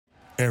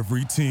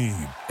Every team,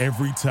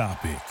 every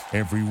topic,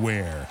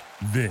 everywhere.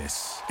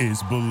 This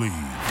is Believe.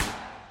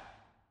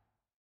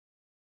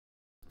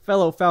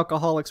 Fellow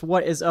Falcoholics,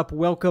 what is up?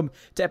 Welcome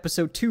to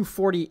episode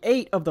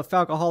 248 of the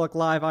Falcoholic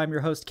Live. I'm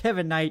your host,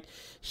 Kevin Knight,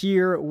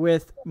 here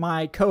with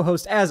my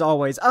co-host, as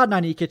always,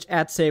 Adnan Ikic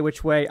at Say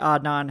Which Way.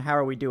 Adnan, how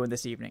are we doing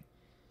this evening?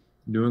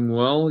 Doing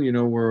well. You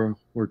know,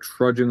 we're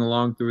trudging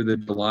along through the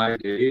July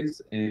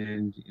days,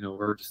 and you know,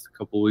 we're just a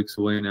couple weeks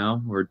away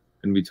now. We're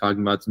going to be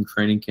talking about some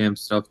training camp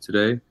stuff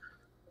today.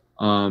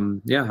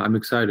 Yeah, I'm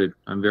excited.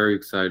 I'm very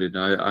excited.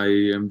 I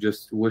am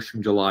just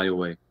wishing July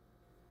away.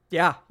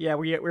 Yeah,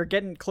 we're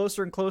getting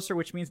closer and closer,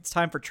 which means it's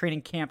time for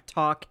training camp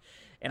talk,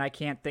 and I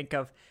can't think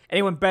of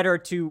anyone better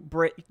to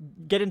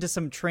get into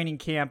some training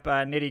camp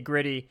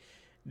nitty-gritty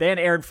than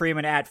Aaron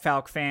Freeman at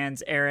Falc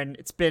Fans. Aaron,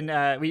 it's been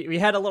we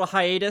had a little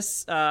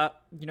hiatus,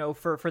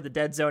 for the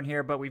dead zone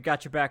here, but we've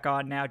got you back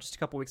on now, just a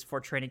couple weeks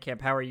before training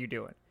camp. How are you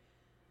doing?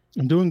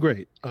 I'm doing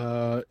great.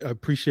 I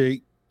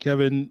appreciate,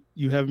 Kevin,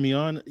 you having me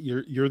on.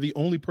 You're the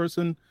only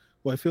person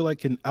who I feel like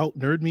can out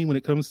nerd me when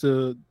it comes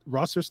to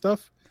roster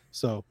stuff.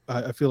 So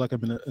I feel like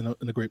I'm in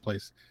a great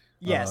place.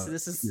 Yes,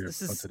 this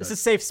is a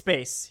safe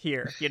space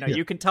here. You know,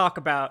 You can talk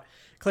about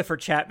Clifford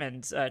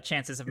Chapman's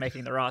chances of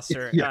making the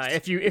roster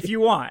if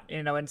you want.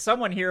 You know, and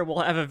someone here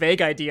will have a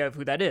vague idea of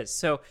who that is.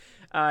 So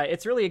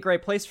it's really a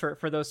great place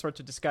for those sorts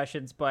of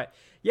discussions. But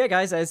yeah,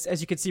 guys,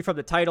 as you can see from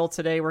the title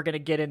today, we're going to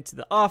get into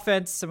the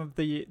offense, some of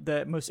the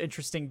most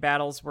interesting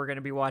battles we're going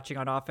to be watching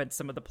on offense,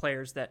 some of the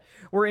players that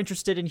we're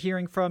interested in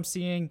hearing from,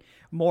 seeing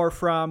more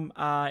from,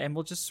 and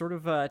we'll just sort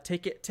of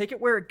take it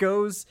where it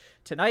goes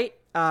tonight.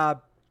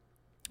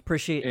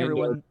 Appreciate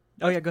everyone.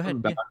 Go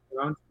ahead.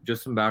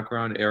 Just some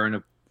background. Aaron,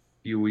 a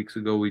few weeks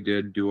ago, we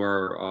did do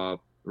our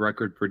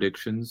record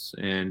predictions,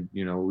 and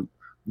you know,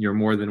 you're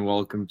more than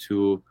welcome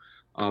to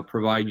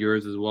provide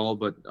yours as well.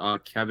 But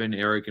Kevin,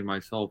 Eric, and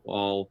myself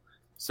all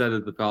said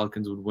that the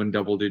Falcons would win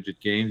double-digit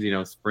games. You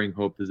know, spring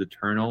hope is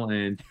eternal,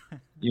 and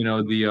you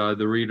know,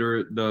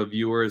 the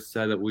viewers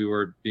said that we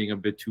were being a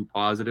bit too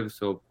positive.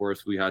 So of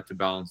course, we had to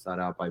balance that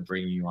out by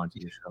bringing you onto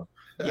the show.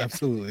 Yeah.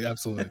 Absolutely.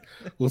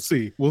 We'll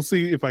see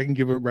if I can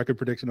give a record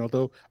prediction,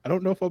 although I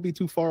don't know if I'll be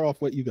too far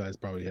off what you guys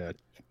probably had.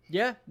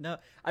 Yeah, no,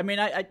 I mean,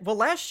 well,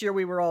 last year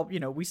we were all,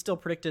 we still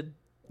predicted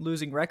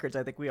losing records.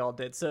 I think we all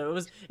did. So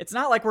it's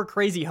not like we're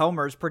crazy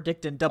homers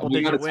predicting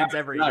double-digit wins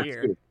every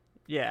year. Too.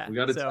 Yeah, we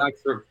got attacked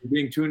for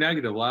being too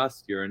negative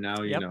last year, and now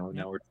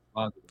now we're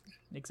positive.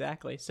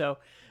 Exactly. So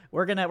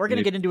we're gonna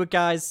get into it,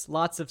 guys.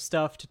 Lots of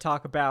stuff to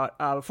talk about.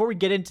 Before we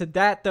get into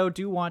that, though,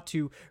 do want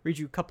to read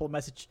you a couple of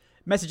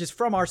messages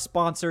from our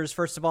sponsors.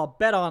 First of all,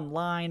 Bet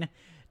Online.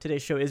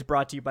 Today's show is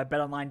brought to you by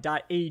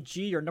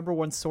betonline.ag, your number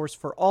one source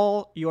for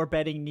all your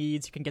betting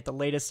needs. You can get the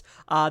latest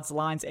odds,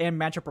 lines, and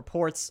matchup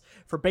reports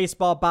for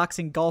baseball,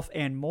 boxing, golf,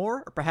 and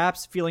more. Or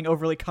perhaps feeling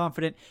overly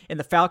confident in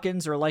the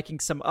Falcons or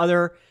liking some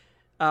other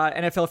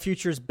NFL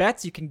futures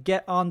bets. You can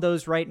get on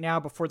those right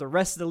now before the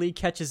rest of the league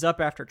catches up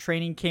after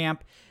training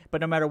camp. But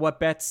no matter what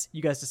bets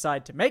you guys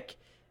decide to make,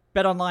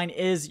 BetOnline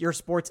is your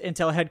sports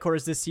intel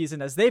headquarters this season,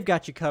 as they've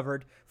got you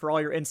covered for all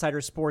your insider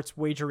sports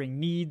wagering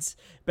needs.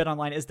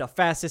 BetOnline is the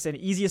fastest and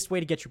easiest way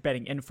to get your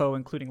betting info,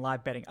 including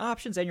live betting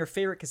options and your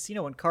favorite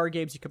casino and card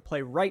games you can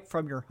play right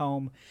from your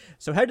home.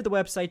 So head to the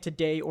website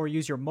today or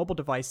use your mobile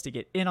device to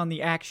get in on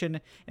the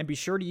action, and be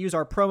sure to use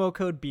our promo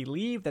code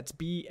BELIEVE, that's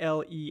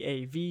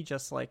BLEAV,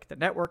 just like the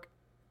network,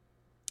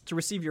 to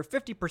receive your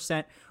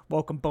 50%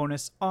 welcome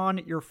bonus on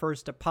your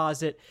first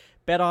deposit.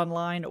 Bet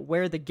Online,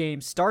 where the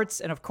game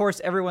starts. And of course,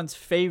 everyone's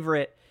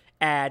favorite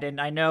ad, and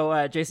I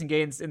know Jason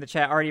Gaines in the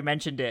chat already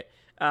mentioned it,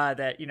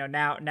 that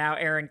now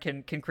Aaron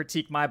can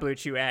critique my Blue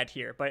Chew ad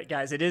here. But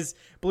guys, it is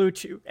Blue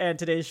Chew, and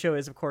today's show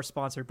is of course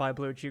sponsored by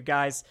Blue Chew.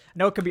 Guys, I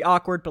know it can be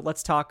awkward, but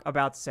let's talk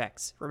about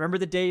sex. Remember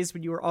the days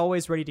when you were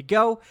always ready to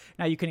go?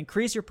 Now you can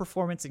increase your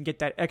performance and get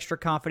that extra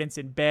confidence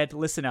in bed.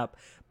 Listen up.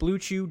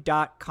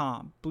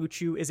 BlueChew.com. Blue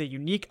Chew is a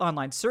unique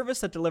online service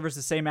that delivers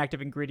the same active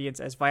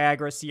ingredients as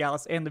Viagra,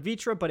 Cialis, and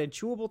Levitra, but in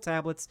chewable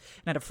tablets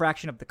and at a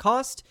fraction of the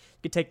cost.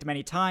 You can take them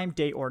anytime,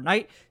 day or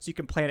night, so you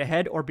can plan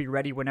ahead or be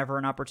ready whenever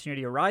an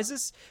opportunity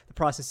arises. The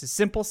process is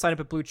simple. Sign up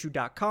at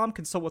BlueChew.com,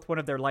 consult with one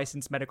of their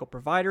licensed medical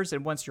providers,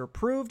 and once you're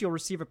approved, you'll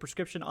receive a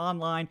prescription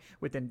online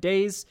within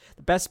days.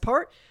 The best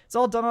part? It's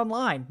all done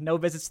online. No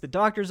visits to the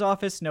doctor's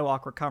office, no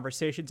awkward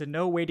conversations, and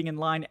no waiting in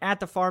line at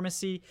the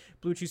pharmacy.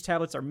 Blue Chew's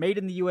tablets are made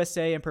in the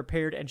USA and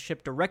prepared and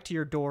shipped direct to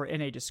your door in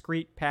a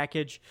discreet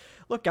package.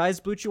 Look, guys,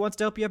 Blue Chew wants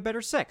to help you have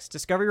better sex.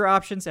 Discover your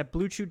options at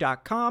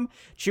BlueChew.com.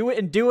 Chew it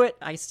and do it.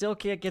 I still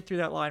can't get through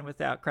that line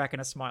without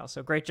cracking a smile,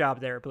 so great job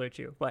there, Blue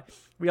Chew. But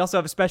we also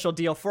have a special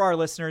deal for our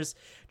listeners.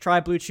 Try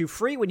Blue Chew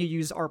free when you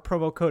use our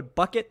promo code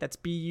BUCKET, that's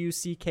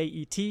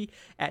BUCKET,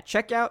 at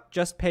checkout.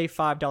 Just pay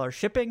 $5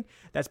 shipping.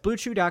 That's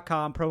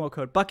BlueChew.com, promo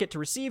code BUCKET to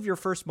receive your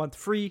first month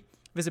free.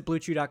 Visit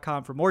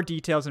BlueChew.com for more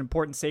details and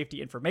important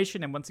safety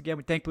information. And once again,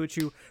 we thank Blue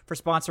Chew for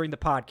sponsoring the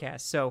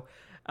podcast. So,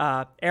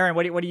 Aaron,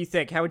 what do you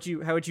think? How would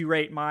you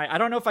rate my? I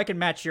don't know if I can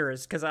match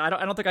yours, because I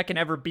don't think I can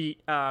ever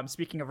beat.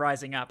 Speaking of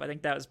Rising Up, I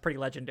think that was pretty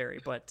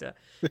legendary. But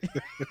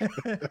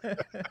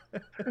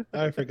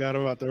I forgot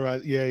about the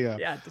right. Yeah.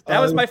 Yeah, that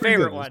was my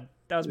favorite good. one.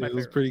 That was my favorite. It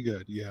was pretty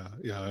good. Yeah.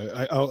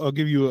 I'll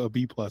give you a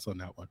B+ on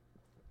that one.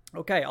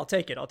 Okay, I'll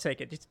take it.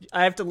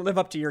 I have to live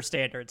up to your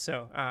standards,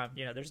 so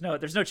there's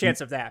no chance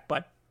of that.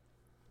 But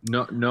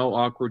no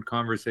awkward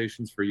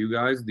conversations for you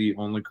guys. The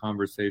only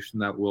conversation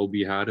that will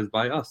be had is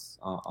by us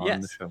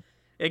on the show.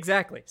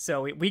 Exactly.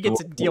 So we get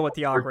to deal with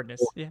the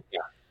awkwardness. Yeah.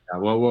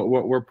 Well,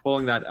 we're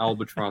pulling that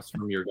albatross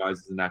from your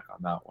guys' neck on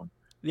that one.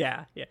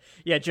 Yeah.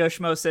 Joe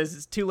Schmo says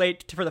it's too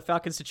late for the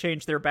Falcons to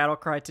change their battle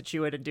cry to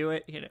chew it and do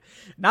it.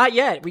 Not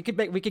yet. We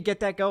could get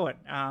that going.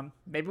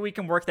 Maybe we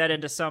can work that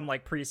into some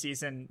like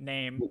preseason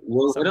name.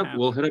 We'll hit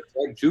up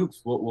Greg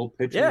Jukes. We'll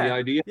pitch in the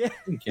idea.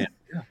 Yeah.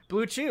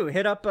 Blue Chew,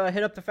 hit up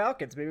the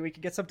Falcons. Maybe we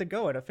can get something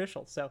going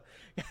official. So,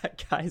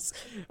 guys,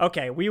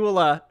 okay, we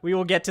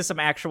will get to some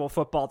actual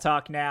football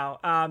talk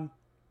now.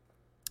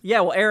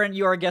 Well, Aaron,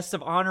 you are a guest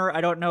of honor. I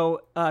don't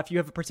know if you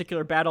have a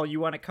particular battle you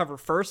want to cover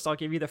first. I'll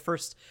give you the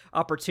first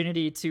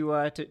opportunity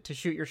to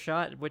shoot your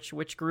shot.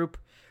 Which group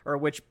or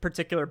which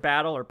particular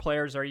battle or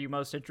players are you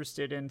most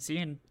interested in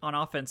seeing on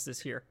offense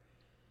this year?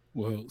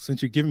 Well,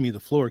 since you're giving me the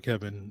floor,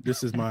 Kevin,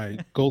 this is my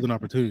golden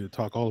opportunity to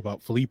talk all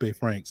about Felipe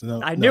Franks.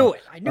 I knew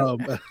it.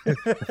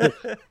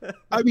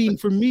 I mean,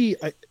 to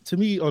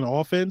me on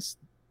offense,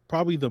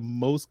 probably the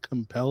most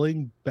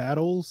compelling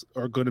battles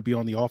are going to be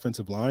on the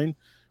offensive line.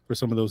 For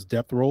some of those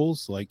depth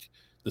roles, like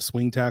the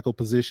swing tackle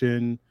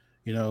position,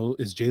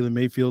 is Jalen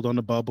Mayfield on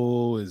the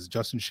bubble? Is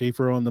Justin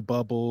Schaefer on the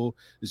bubble?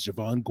 Is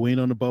Javon Gwynn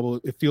on the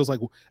bubble? It feels like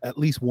at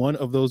least one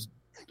of those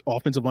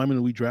offensive linemen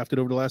that we drafted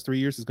over the last 3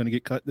 years is going to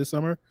get cut this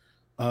summer.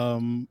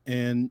 The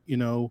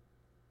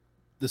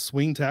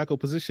swing tackle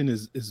position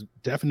is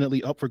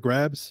definitely up for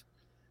grabs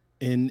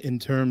in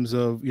terms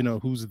of,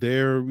 who's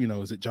there.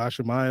 Is it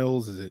Joshua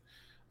Miles? Is it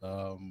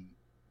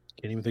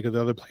can't even think of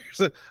the other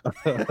players.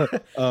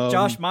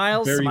 Josh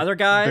Miles, some other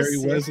guys. Barry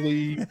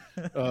Wesley,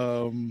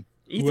 Ethan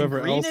whoever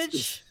Greenidge,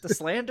 else. the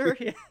slander.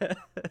 Yeah.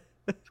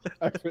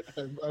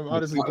 I'm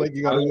honestly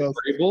blanking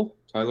out.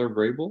 Tyler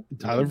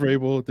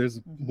Vrabel.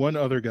 There's one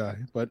other guy,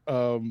 but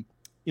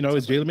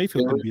is Jalen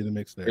Mayfield going to be in the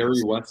mix there?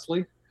 Barry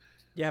Wesley.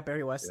 Yeah,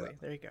 Barry Wesley. Yeah.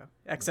 There you go.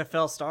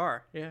 XFL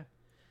star. Yeah.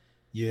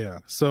 Yeah.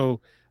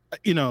 So,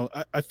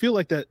 I feel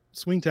like that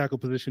swing tackle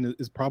position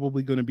is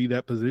probably going to be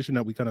that position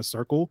that we kind of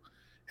circle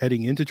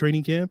heading into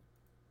training camp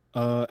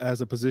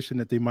as a position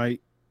that they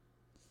might,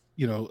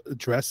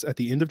 address at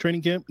the end of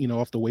training camp,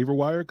 off the waiver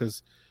wire,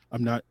 because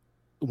I'm not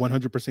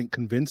 100%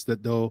 convinced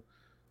that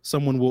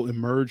someone will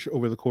emerge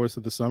over the course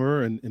of the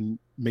summer and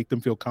make them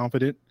feel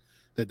confident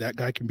that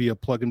guy can be a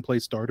plug-and-play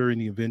starter in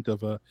the event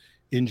of a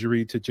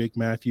injury to Jake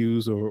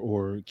Matthews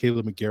or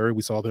Caleb McGarrett.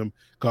 We saw them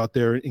go out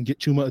there and get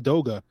Chuma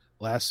Edoga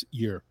last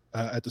year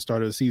at the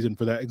start of the season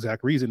for that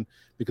exact reason,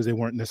 because they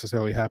weren't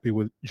necessarily happy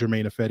with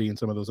Jermaine Ifedi and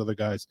some of those other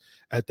guys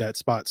at that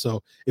spot.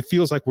 So it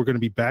feels like we're going to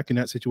be back in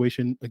that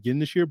situation again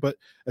this year. But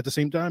at the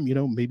same time,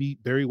 maybe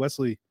Barry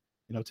Wesley,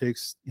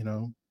 takes,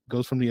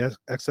 goes from the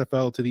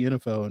XFL to the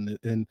NFL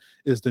and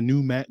is the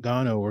new Matt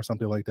Gano or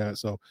something like that.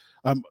 So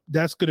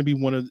that's going to be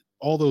one of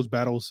all those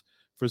battles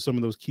for some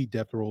of those key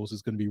depth roles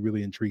is going to be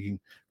really intriguing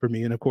for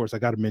me. And of course, I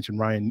got to mention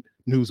Ryan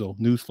Newsel,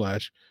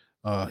 Newsflash,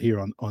 here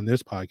on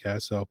this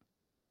podcast. So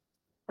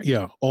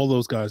yeah, all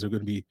those guys are going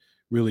to be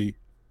really,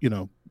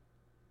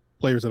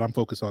 players that I'm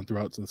focused on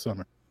throughout the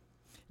summer.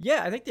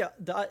 Yeah, I think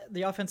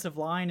the offensive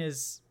line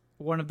is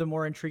one of the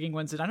more intriguing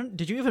ones. And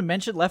did you even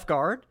mention left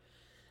guard?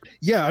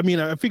 Yeah, I mean,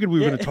 I figured we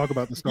were going to talk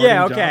about the starting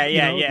job.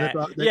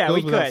 Yeah,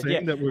 we could.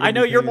 Yeah. I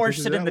know you're more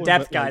interested in the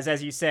depth guys,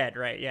 as you said,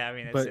 right? Yeah, I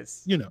mean,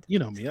 it's you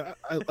know me.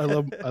 I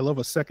love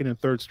a second and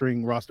third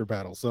string roster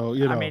battle. So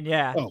I mean,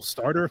 yeah. Oh,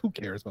 starter? Who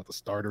cares about the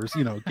starters?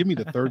 Give me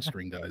the third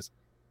string guys.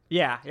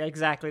 Yeah,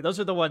 exactly.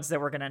 Those are the ones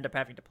that we're going to end up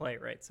having to play,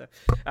 right? So,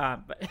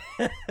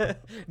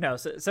 but no,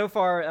 so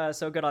far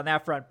so good on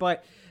that front.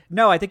 But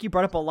no, I think you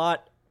brought up a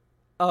lot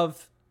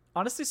of,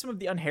 honestly, some of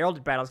the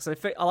unheralded battles,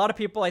 because a lot of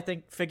people, I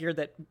think, figured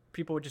that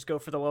people would just go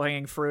for the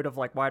low-hanging fruit of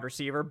like wide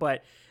receiver.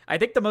 But I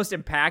think the most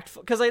impactful,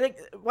 because I think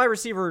wide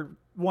receiver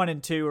 1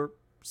 and 2 are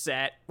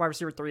set, wide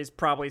receiver 3 is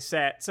probably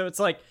set. So it's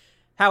like,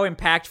 how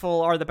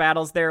impactful are the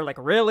battles there? Like,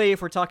 really,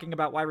 if we're talking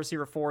about wide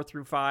receiver 4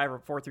 through 5 or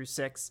 4 through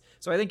 6.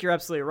 So I think you're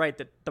absolutely right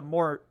that the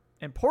more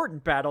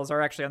important battles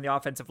are actually on the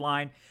offensive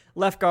line.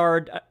 Left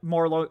guard,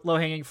 more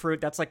low-hanging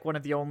fruit. That's like one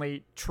of the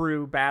only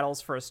true battles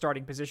for a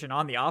starting position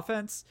on the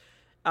offense.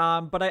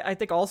 But I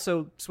think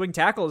also swing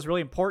tackle is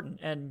really important.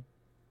 And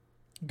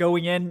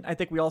going in, I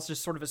think we all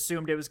just sort of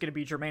assumed it was going to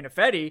be Jermaine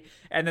Ifedi,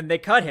 and then they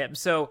cut him.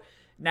 So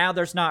now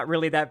there's not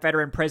really that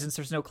veteran presence.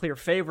 There's no clear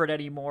favorite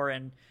anymore.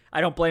 And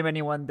I don't blame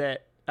anyone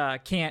that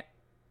can't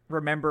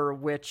remember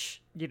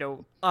which,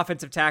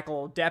 offensive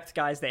tackle depth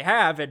guys they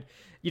have. And,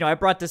 I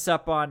brought this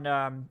up on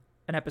an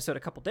episode a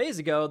couple days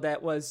ago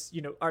that was,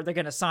 are they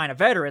going to sign a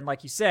veteran,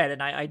 like you said?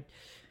 And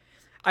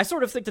I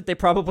sort of think that they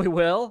probably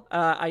will.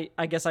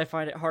 I guess I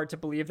find it hard to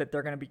believe that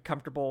they're going to be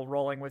comfortable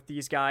rolling with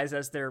these guys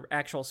as their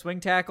actual swing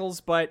tackles,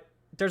 but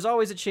there's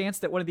always a chance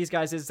that one of these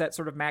guys is that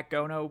sort of Matt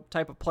Gono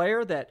type of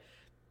player that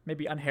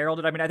maybe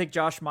unheralded. I mean, I think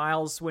Josh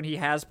Miles, when he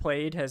has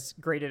played, has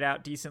graded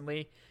out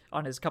decently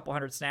on his couple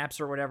hundred snaps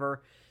or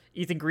whatever.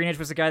 Ethan Greenidge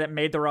was a guy that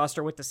made the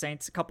roster with the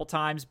Saints a couple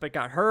times but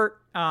got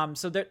hurt.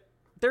 So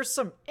there's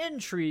some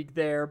intrigue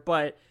there,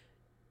 but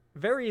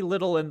very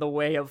little in the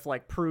way of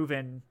like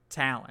proven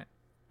talent.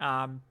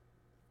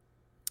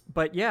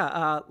 But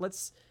yeah,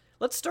 let's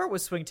start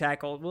with swing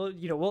tackle.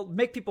 We'll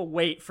make people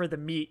wait for the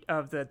meat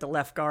of the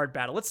left guard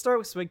battle. Let's start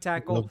with swing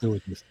tackle. Love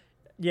doing this.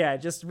 Yeah,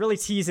 just really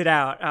tease it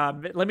out.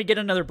 Let me get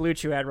another Blue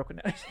Chew ad real quick.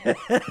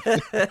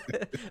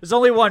 There's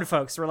only one,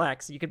 folks.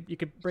 Relax. You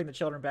could bring the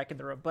children back in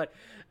the room. But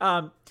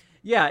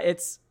yeah,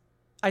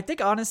 I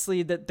think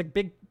honestly that the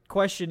big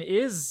question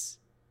is,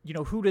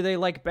 who do they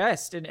like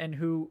best, and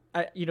who,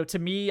 to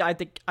me, I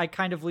think I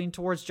kind of lean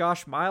towards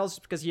Josh Miles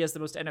because he has the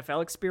most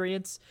NFL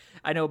experience.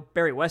 I know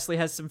Barry Wesley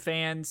has some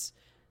fans.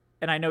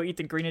 And I know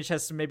Ethan Greenidge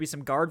has maybe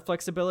some guard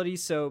flexibility,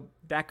 so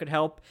that could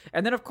help.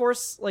 And then, of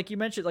course, like you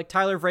mentioned, like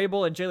Tyler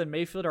Vrabel and Jalen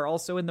Mayfield are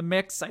also in the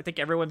mix. I think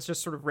everyone's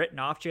just sort of written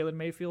off Jalen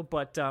Mayfield,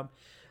 but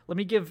let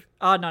me give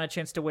Adnan a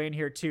chance to weigh in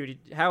here too.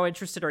 How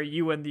interested are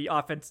you in the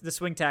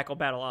swing tackle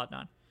battle,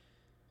 Adnan?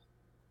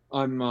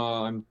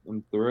 I'm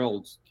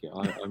thrilled.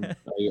 I'm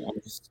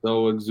just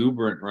so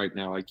exuberant right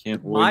now. I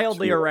can't wait.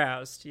 Mildly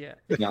aroused, yeah.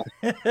 Yeah.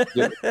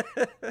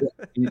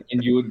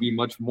 And you would be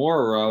much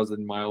more aroused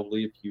than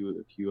mildly if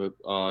you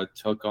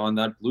took on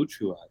that Blue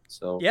Chew ad.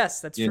 So yes,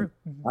 that's true.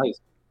 Nice.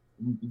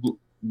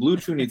 Blue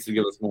Chew needs to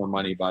give us more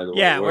money, by the way.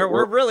 Yeah,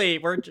 we're really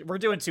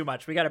doing too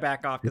much. We got to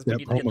back off because we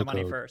need to get the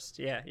money code first.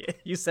 Yeah,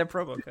 you said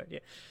promo code. Yeah.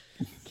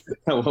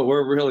 Well,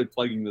 we're really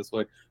plugging this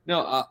way.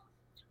 No,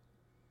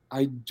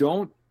 I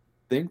don't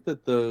think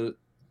that the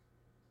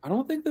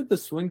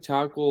swing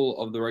tackle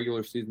of the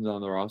regular season is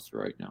on the roster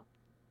right now.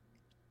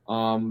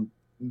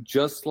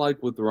 Just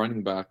like with the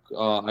running back,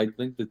 I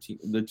think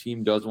the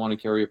team does want to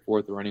carry a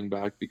fourth running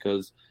back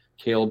because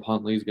Caleb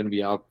Huntley is going to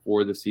be out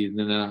for the season.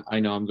 And I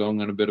know I'm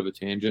going on a bit of a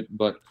tangent,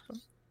 but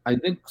I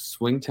think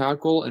swing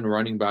tackle and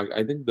running back,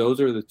 I think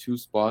those are the two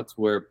spots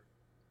where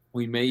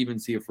we may even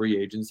see a free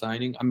agent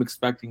signing. I'm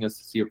expecting us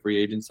to see a free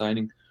agent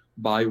signing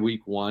by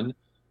week 1,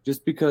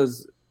 just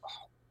because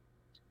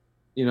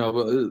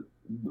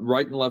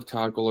right and left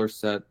tackle are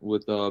set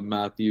with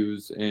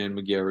Matthews and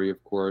McGarry,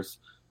 of course.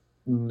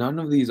 None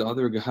of these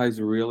other guys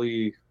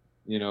really,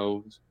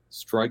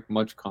 strike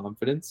much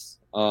confidence.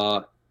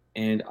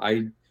 And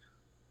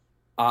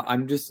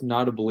I'm just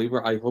not a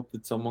believer. I hope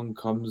that someone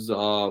comes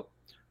out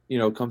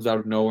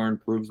of nowhere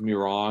and proves me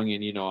wrong.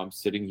 And, I'm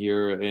sitting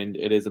here and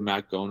it is a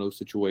Matt Gono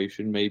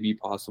situation, maybe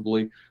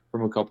possibly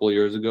from a couple of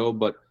years ago.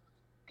 But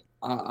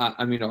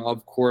I mean,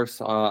 of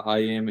course, I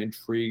am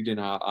intrigued and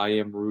I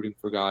am rooting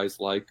for guys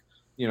like,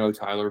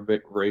 Tyler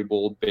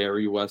Vrabel,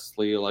 Barry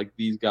Wesley, like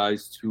these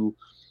guys to,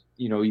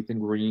 Ethan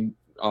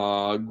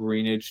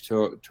Greenidge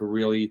to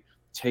really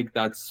take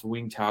that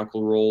swing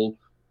tackle role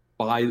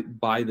by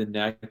the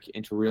neck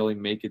and to really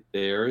make it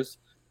theirs.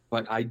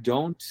 But I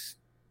don't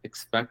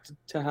expect it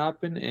to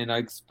happen, and I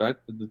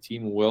expect that the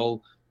team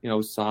will,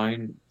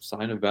 sign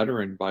a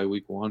veteran by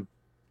week 1.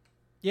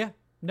 Yeah,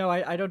 no,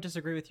 I don't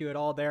disagree with you at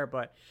all there,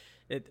 but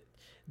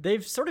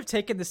they've sort of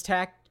taken this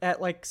tack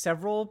at like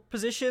several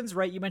positions,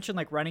 right? You mentioned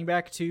like running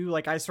back too.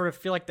 Like I sort of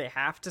feel like they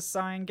have to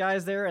sign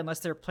guys there unless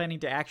they're planning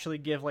to actually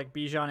give like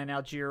Bijan and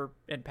Algier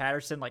and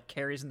Patterson like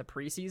carries in the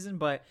preseason.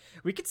 But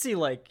we could see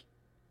like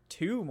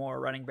 2 more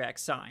running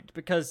backs signed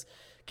because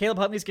Caleb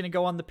Huntley's going to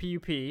go on the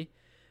PUP.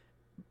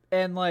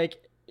 And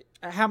like,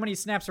 how many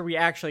snaps are we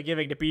actually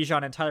giving to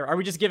Bijan and Tyler? Are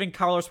we just giving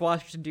Carlos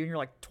Washington Jr.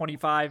 like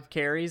 25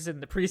 carries in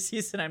the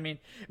preseason? I mean,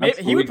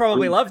 he would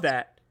probably love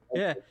that.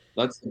 Yeah.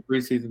 That's the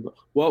preseason.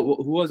 Well,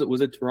 who was it? Was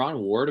it Teron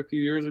Ward a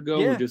few years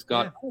ago who just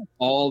got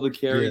all the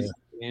carries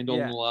handled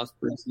in the last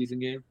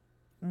preseason game?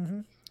 Mm-hmm.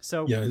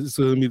 So it's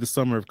going to be the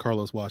summer of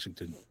Carlos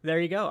Washington. There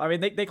you go. I mean,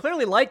 they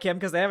clearly like him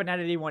because they haven't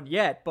added anyone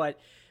yet. But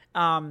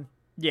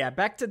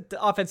back to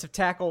the offensive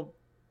tackle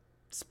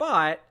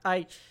spot.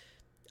 I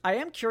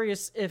am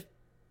curious if,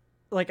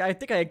 like, I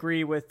think I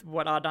agree with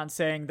what Adnan's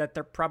saying that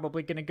they're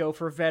probably going to go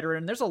for a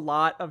veteran. There's a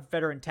lot of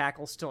veteran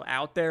tackles still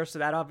out there, so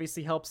that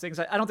obviously helps things.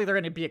 I don't think they're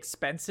going to be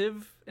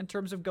expensive in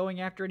terms of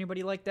going after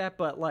anybody like that,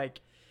 but,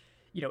 like,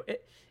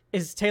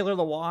 is Taylor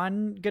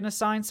Lewan going to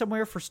sign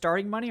somewhere for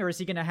starting money, or is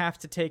he going to have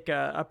to take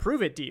a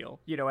prove-it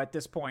deal, at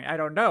this point? I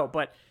don't know,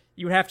 but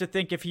you would have to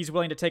think if he's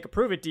willing to take a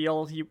prove-it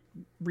deal,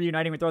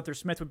 reuniting with Arthur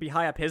Smith would be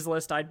high up his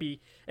list. I'd be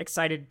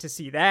excited to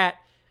see that.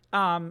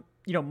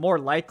 More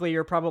likely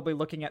you're probably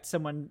looking at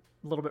someone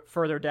a little bit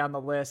further down the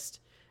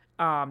list.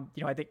 I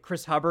think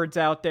Chris Hubbard's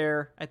out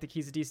there. I think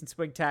he's a decent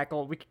swing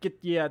tackle. We could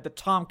get the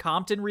Tom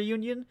Compton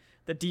reunion,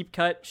 the deep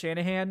cut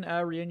Shanahan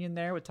reunion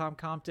there with Tom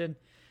Compton.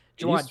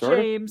 Juwan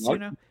James,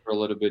 for a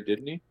little bit,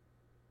 didn't he?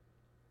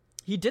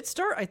 He did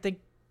start, I think,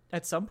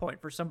 at some point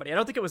for somebody. I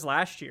don't think it was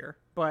last year,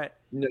 but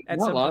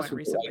at some point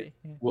recently.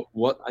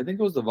 What I think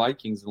it was the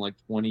Vikings in like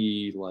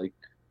 20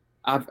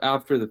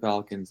 after the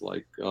Falcons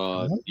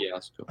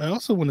fiasco. I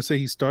also want to say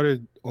he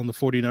started on the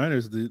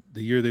 49ers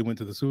the year they went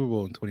to the Super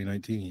Bowl in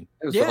 2019.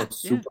 It was a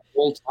Super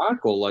Bowl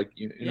tackle,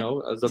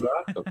 as a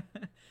backup.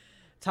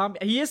 Tom,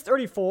 he is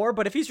 34,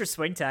 but if he's your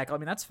swing tackle, I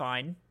mean, that's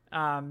fine.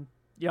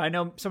 I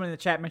know someone in the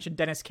chat mentioned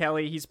Dennis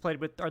Kelly. He's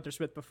played with Arthur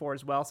Smith before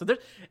as well. So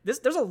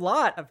there's a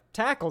lot of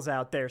tackles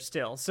out there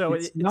still. So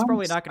it's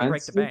probably not going to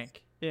break the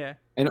bank. Yeah.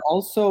 And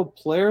also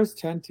players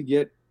tend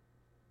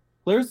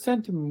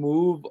to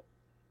move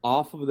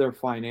off of their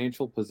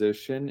financial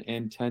position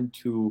and tend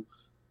to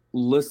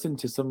listen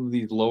to some of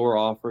these lower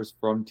offers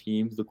from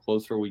teams the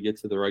closer we get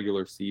to the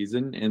regular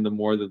season, and the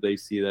more that they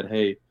see that,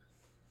 hey,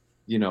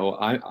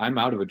 I'm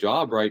out of a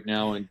job right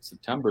now and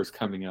September's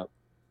coming up.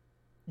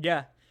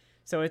 Yeah.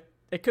 So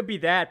it could be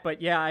that,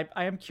 but yeah,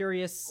 I am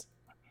curious.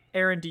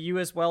 Aaron, do you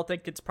as well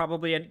think it's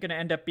probably going to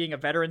end up being a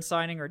veteran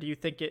signing, or do you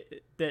think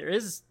there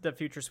is the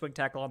future swing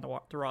tackle on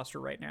the roster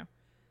right now?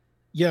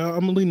 Yeah,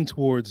 I'm leaning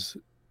towards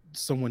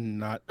someone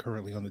not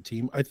currently on the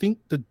team. I think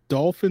the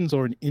Dolphins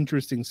are an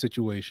interesting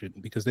situation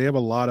because they have a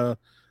lot of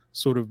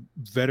sort of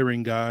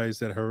veteran guys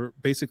that are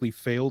basically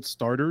failed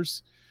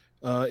starters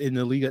in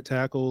the league at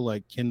tackle,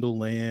 like Kendall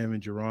Lamb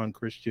and Jerron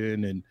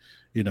Christian and,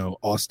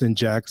 Austin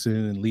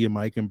Jackson and Liam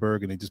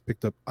Eichenberg, and they just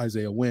picked up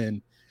Isaiah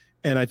Wynn.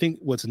 And I think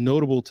what's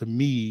notable to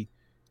me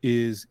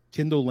is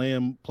Kendall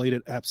Lamb played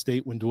at App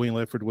State when Dwayne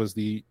Ledford was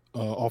the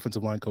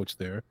offensive line coach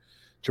there.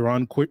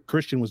 Jerron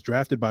Christian was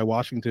drafted by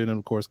Washington, and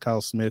of course Kyle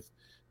Smith,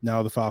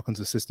 now the Falcons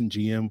assistant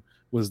GM,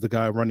 was the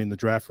guy running the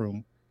draft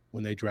room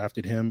when they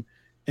drafted him.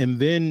 And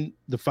then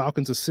the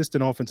Falcons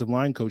assistant offensive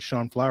line coach,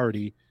 Sean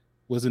Flaherty,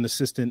 was an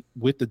assistant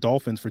with the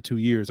Dolphins for 2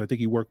 years. I think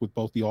he worked with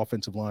both the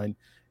offensive line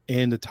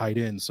and the tight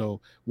end.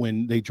 So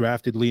when they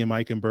drafted Liam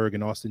Eichenberg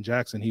and Austin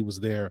Jackson, he was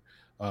there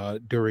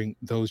during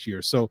those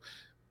years. So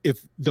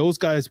if those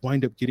guys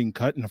wind up getting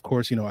cut, and of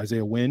course,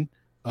 Isaiah Wynn,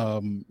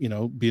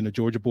 being a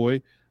Georgia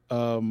boy,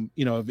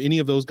 if any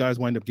of those guys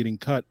wind up getting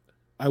cut,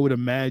 I would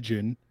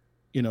imagine,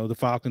 the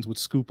Falcons would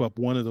scoop up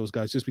one of those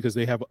guys just because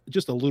they have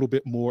just a little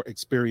bit more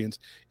experience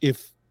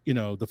if,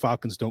 the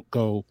Falcons don't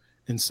go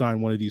and sign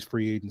one of these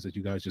free agents that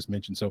you guys just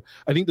mentioned. So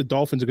I think the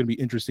Dolphins are going to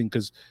be interesting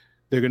because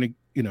they're going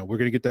to, we're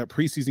going to get that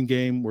preseason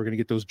game. We're going to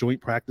get those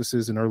joint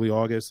practices in early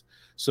August.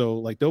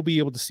 So they'll be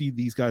able to see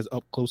these guys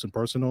up close and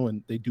personal,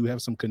 and they do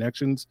have some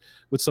connections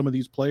with some of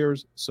these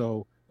players.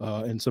 So,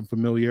 and some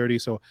familiarity.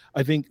 So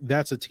I think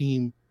that's a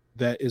team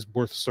that is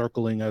worth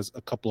circling as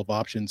a couple of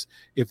options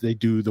if they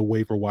do the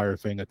waiver wire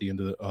thing at the end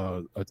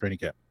of the training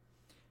camp.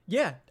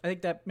 Yeah, I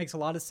think that makes a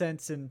lot of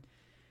sense. And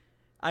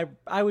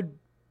I would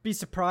be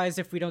surprised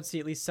if we don't see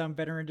at least some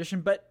veteran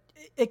addition, but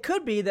it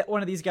could be that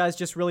one of these guys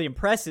just really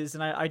impresses.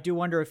 And I do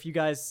wonder if you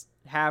guys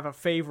have a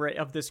favorite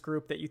of this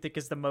group that you think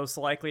is the most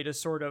likely to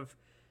sort of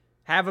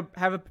have a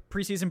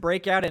preseason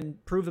breakout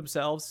and prove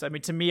themselves. I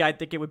mean, to me, I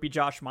think it would be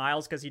Josh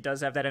Miles because he does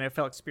have that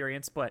NFL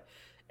experience. But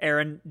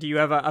Aaron, do you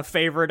have a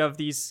favorite of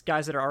these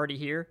guys that are already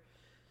here?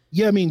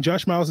 Yeah, I mean,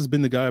 Josh Miles has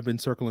been the guy I've been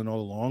circling all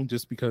along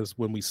just because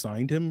when we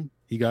signed him,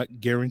 he got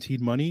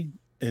guaranteed money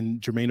and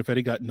Jermaine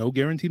Ifedi got no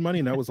guaranteed money.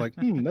 And I was like,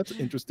 that's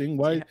interesting.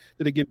 Why did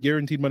they give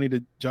guaranteed money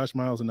to Josh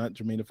Miles and not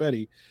Jermaine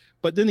Ifedi?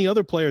 But then the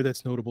other player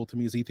that's notable to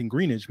me is Ethan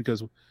Greenidge,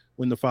 because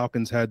when the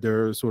Falcons had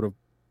their sort of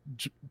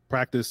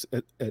practice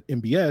at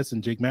MBS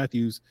and Jake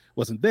Matthews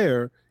wasn't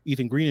there,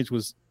 Ethan Greenidge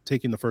was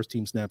taking the first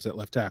team snaps at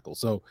left tackle.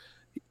 So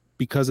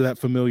because of that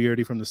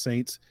familiarity from the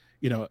Saints,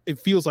 it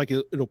feels like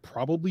it'll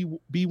probably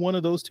be one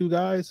of those two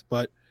guys.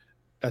 But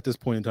at this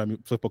point in time, you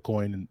flip a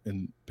coin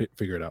and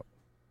figure it out.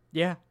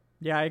 Yeah,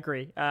 I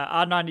agree.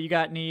 Adnan, you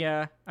got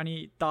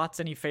any thoughts,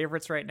 any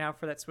favorites right now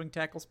for that swing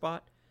tackle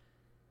spot?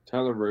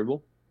 Tyler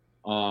Vrabel,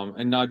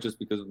 and not just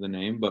because of the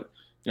name, but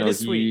it is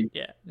sweet.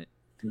 Yeah.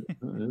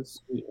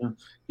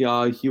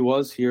 Yeah, he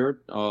was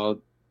here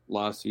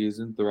last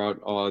season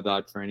throughout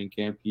that training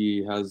camp.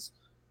 He has,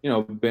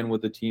 been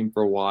with the team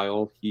for a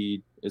while.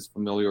 He is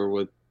familiar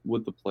with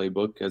the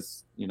playbook,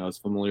 as as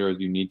familiar as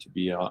you need to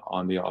be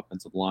on the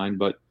offensive line.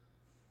 But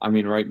I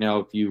mean, right now,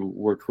 if you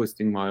were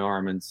twisting my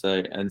arm and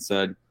said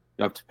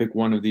you have to pick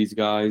one of these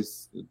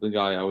guys, the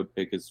guy I would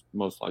pick is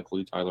most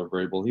likely Tyler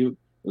Vrabel. He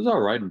was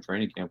all right in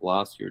training camp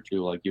last year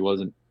too. Like it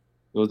wasn't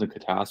a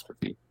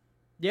catastrophe.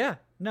 Yeah,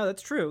 no,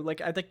 that's true.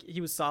 Like I think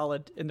he was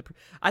solid in the.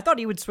 I thought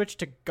he would switch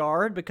to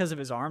guard because of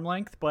his arm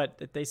length,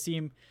 but they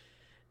seem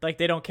like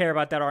they don't care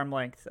about that arm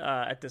length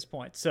at this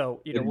point.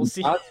 So we'll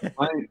see.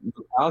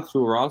 The path to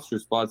a roster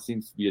spot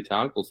seems to be a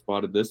tackle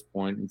spot at this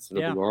point instead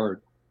of a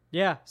guard.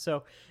 Yeah,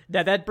 so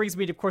that brings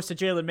me, of course, to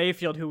Jalen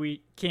Mayfield, who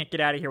we can't get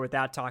out of here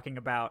without talking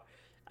about.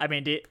 I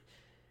mean, do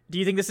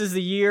you think this is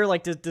the year?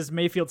 Like, does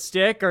Mayfield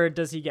stick, or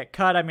does he get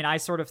cut? I mean, I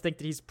sort of think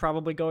that he's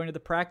probably going to the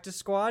practice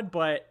squad,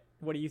 but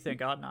what do you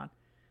think, Adnan?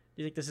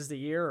 Do you think this is the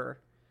year? Or?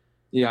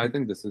 Yeah, I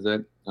think this is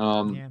it.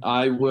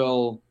 I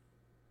will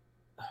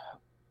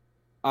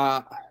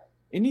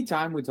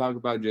anytime we talk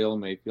about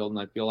Jalen Mayfield,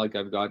 and I feel like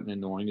I've gotten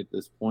annoying at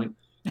this point,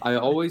 I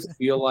always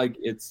feel like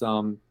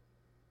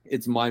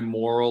it's my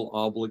moral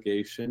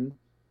obligation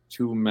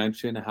to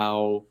mention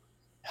how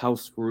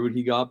screwed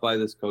he got by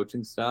this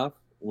coaching staff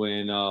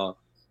when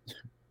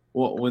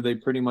they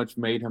pretty much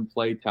made him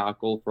play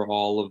tackle for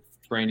all of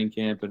training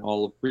camp and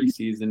all of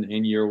preseason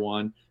in year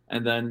one.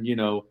 And then,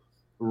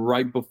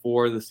 right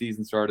before the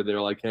season started, they're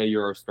like, "Hey,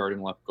 you're our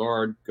starting left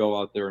guard. Go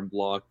out there and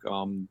block.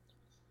 Go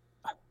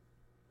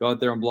out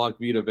there and block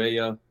Vita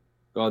Vea.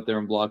 Go out there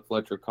and block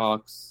Fletcher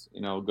Cox.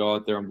 Go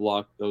out there and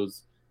block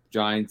those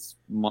Giants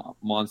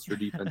monster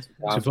defensive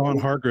pass."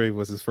 Javon Hargrave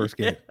was his first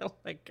game. Oh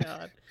my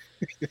God.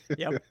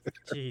 Yep.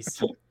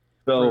 Jeez.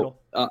 So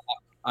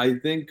I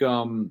think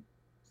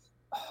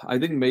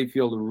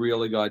Mayfield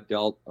really got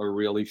dealt a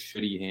really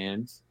shitty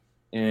hand,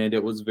 and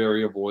it was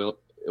very avoidable,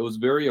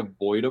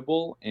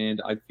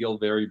 and I feel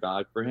very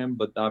bad for him.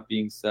 But that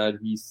being said,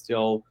 he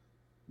still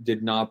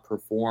did not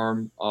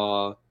perform.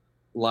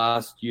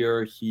 Last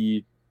year,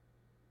 he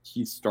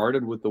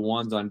started with the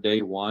ones on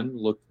day one,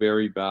 looked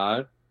very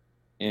bad,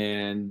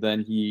 and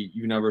then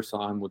you never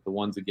saw him with the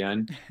ones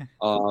again.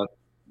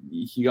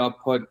 He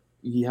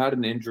had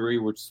an injury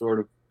which sort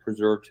of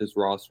preserved his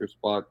roster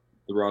spot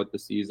throughout the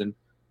season,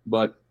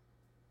 but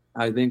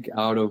I think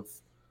out of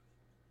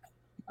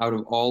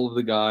all of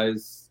the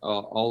guys,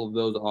 all of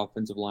those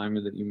offensive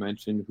linemen that you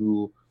mentioned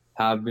who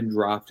have been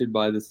drafted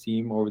by this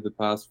team over the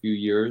past few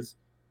years,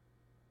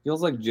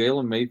 feels like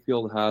Jalen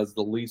Mayfield has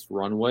the least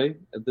runway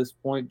at this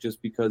point,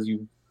 just because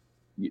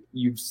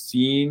you've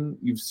seen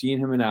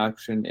him in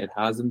action. It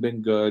hasn't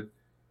been good.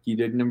 He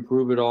didn't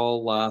improve at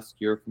all last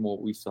year from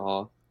what we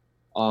saw.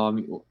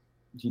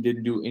 He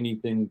didn't do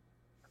anything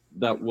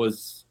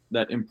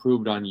that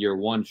improved on year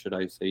one, should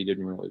I say. He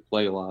didn't really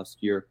play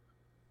last year.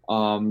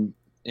 And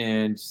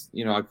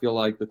I feel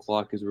like the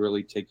clock is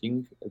really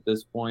ticking at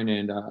this point,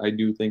 and I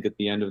do think at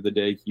the end of the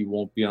day he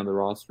won't be on the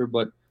roster,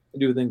 but I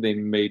do think they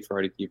may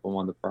try to keep him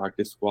on the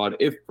practice squad,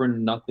 if for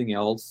nothing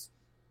else,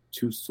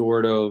 to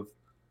sort of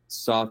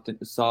soften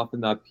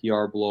that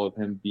PR blow of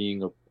him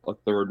being a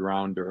third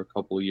rounder a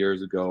couple of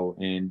years ago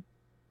and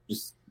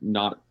just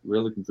not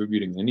really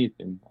contributing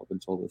anything up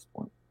until this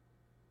point.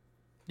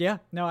 Yeah,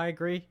 no, I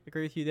agree.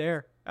 Agree with you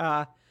there.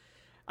 I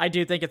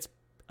do think it's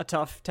a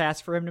tough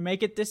task for him to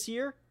make it this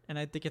year, and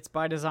I think it's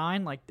by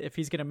design. Like, if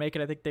he's going to make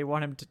it, I think they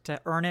want him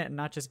to earn it and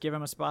not just give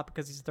him a spot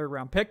because he's a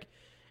third-round pick.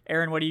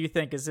 Aaron, what do you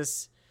think? Is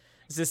this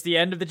the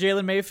end of the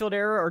Jalen Mayfield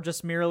era, or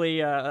just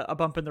merely a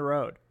bump in the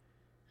road?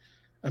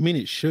 I mean,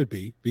 it should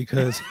be,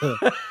 because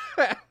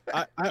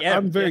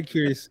I'm very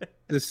curious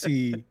to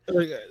see.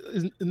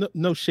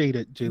 No shade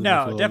at Jalen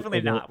Mayfield. No,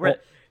 definitely not.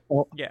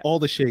 All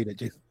the shade at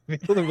Jalen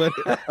Mayfield.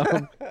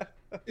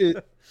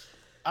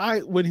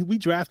 But when we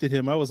drafted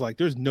him, I was like,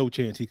 there's no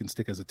chance he can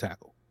stick as a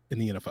tackle in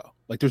the NFL.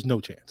 Like, there's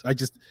no chance. I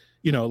just,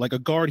 like a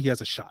guard, he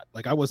has a shot.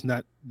 Like, I was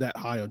not that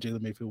high on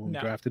Jalen Mayfield when we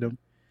drafted him.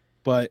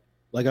 But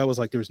like, I was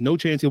like, there's no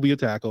chance he'll be a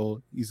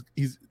tackle.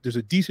 There's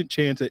a decent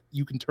chance that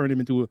you can turn him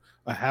into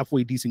a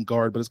halfway decent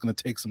guard, but it's going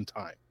to take some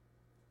time.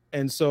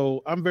 And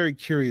so I'm very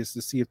curious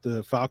to see if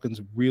the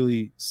Falcons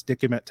really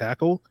stick him at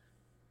tackle.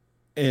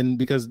 And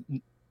because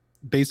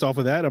based off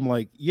of that, I'm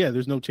like, yeah,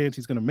 there's no chance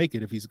he's going to make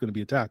it if he's going to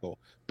be a tackle.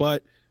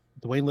 But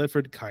Dwayne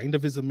Ledford kind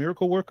of is a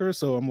miracle worker.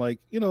 So I'm like,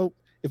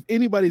 if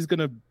anybody's going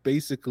to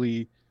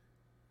basically,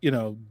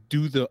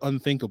 do the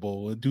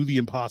unthinkable, do the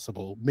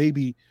impossible,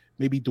 maybe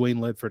Dwayne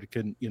Ledford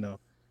can,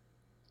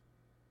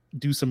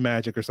 do some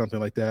magic or something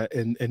like that.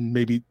 And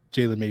maybe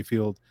Jalen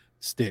Mayfield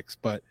sticks.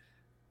 But,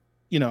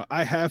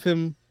 I have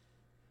him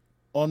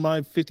on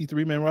my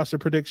 53-man roster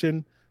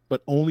prediction,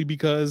 but only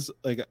because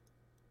like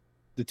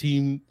the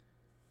team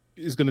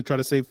is going to try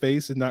to save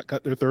face and not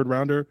cut their third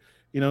rounder,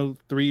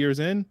 3 years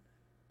in.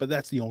 But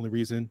that's the only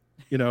reason,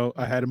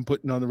 I had him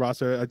putting on the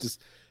roster.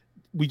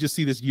 We just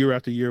see this year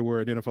after year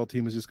where an NFL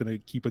team is just going to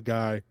keep a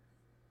guy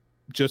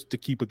just to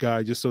keep a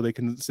guy, just so they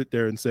can sit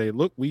there and say,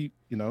 look, we,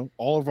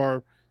 all of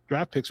our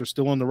draft picks are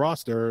still on the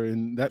roster,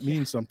 and that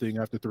means something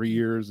after 3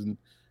 years. And,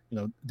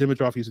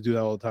 Dimitroff used to do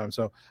that all the time.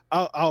 So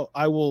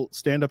I will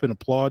stand up and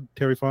applaud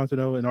Terry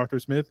Fontenot and Arthur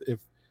Smith if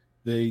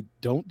they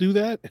don't do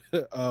that,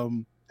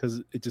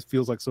 because it just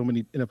feels like so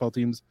many NFL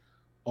teams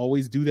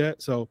always do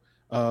that. So,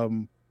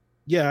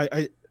 yeah,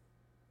 I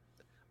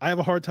have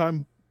a hard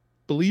time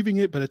believing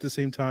it, but at the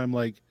same time,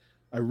 like,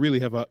 I really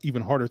have a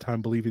even harder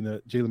time believing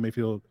that Jalen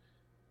Mayfield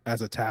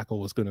as a tackle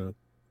was going to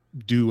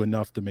do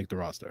enough to make the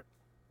roster.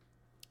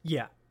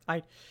 Yeah,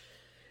 I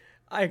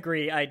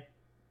agree.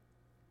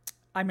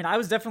 I mean, I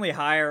was definitely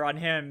higher on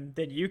him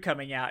than you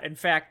coming out. In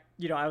fact,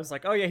 I was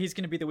like, oh yeah, he's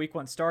going to be the week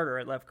 1 starter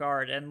at left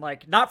guard. And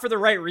like, not for the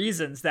right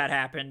reasons that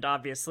happened,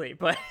 obviously,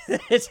 but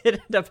it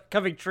ended up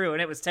coming true,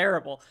 and it was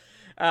terrible.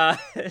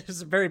 It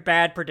was a very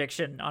bad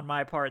prediction on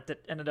my part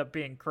that ended up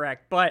being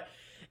correct. But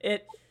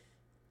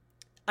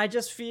I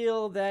just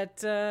feel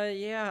that,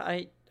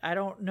 I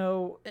don't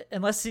know,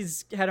 unless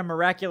he's had a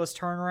miraculous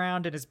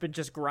turnaround and has been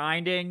just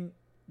grinding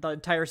the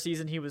entire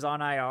season he was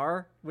on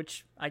IR,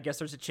 which I guess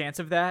there's a chance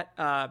of that.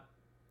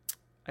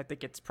 I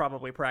think it's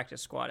probably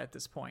practice squad at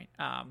this point.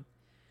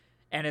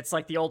 And it's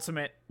like the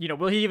ultimate,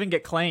 will he even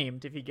get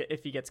claimed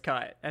if he gets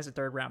cut as a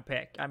third round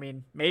pick? I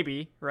mean,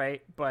 maybe,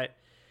 right? But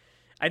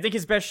I think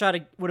his best shot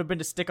would have been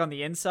to stick on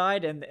the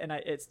inside, and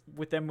it's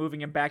with them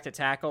moving him back to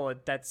tackle.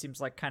 That seems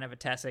like kind of a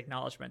tacit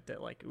acknowledgement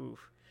that, like, ooh,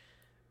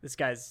 this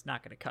guy's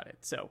not going to cut it.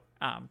 So,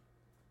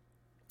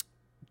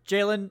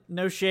 Jalen,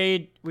 no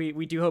shade.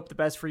 We do hope the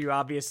best for you,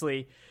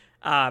 obviously.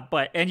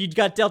 And you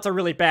got dealt a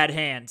really bad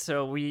hand.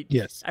 So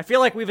Yes. I feel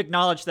like we've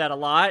acknowledged that a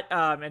lot.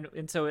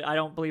 And so I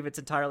don't believe it's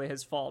entirely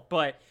his fault,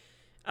 but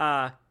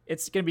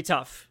it's going to be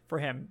tough for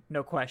him.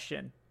 No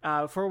question.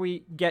 Before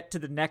we get to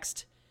the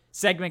next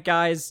segment,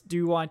 guys,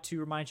 do want to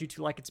remind you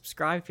to like and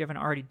subscribe if you haven't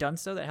already done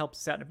so. That helps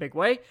us out in a big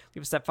way.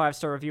 Leave us that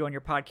 5-star review on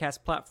your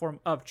podcast platform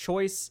of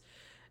choice.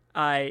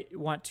 I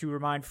want to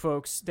remind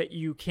folks that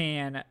you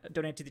can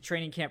donate to the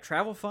Training Camp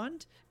Travel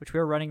Fund, which we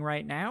are running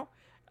right now.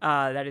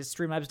 That is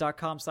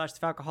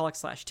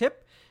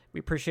streamlabs.com/thefalcoholic/tip. We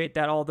appreciate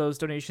that all those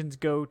donations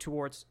go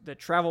towards the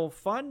travel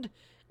fund,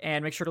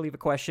 and make sure to leave a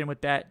question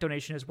with that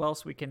donation as well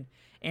so we can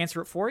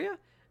answer it for you.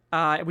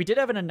 We did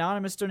have an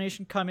anonymous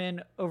donation come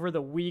in over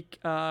the week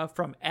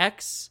from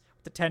X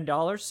with the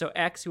 $10. So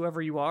X,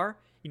 whoever you are,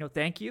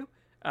 thank you.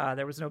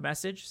 There was no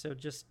message, so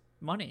just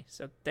money.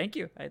 So thank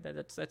you.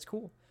 That's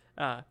cool.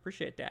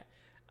 Appreciate that.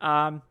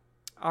 All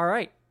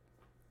right.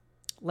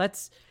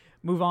 Let's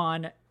move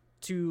on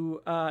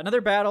to another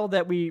battle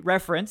that we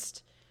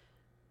referenced.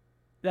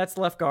 That's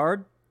left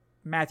guard,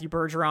 Matthew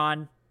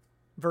Bergeron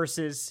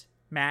versus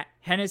Matt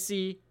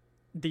Hennessy.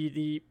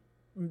 The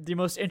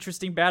most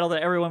interesting battle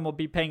that everyone will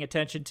be paying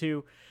attention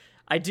to.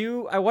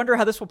 I wonder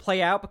how this will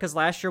play out, because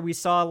last year we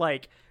saw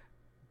like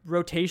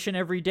rotation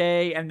every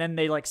day, and then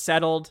they like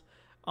settled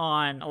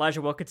on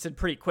Elijah Wilkinson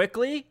pretty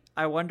quickly.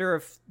 I wonder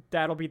if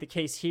that'll be the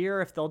case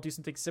here, if they'll do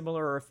something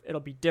similar, or if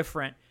it'll be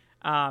different.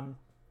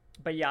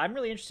 But yeah, I'm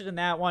really interested in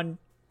that one.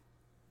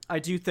 I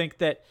do think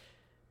that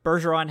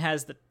Bergeron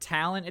has the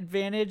talent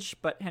advantage,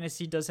 but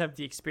Hennessy does have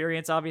the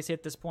experience, obviously,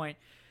 at this point,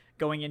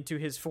 going into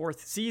his 4th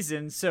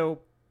season.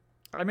 So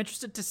I'm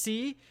interested to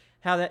see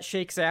how that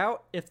shakes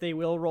out, if they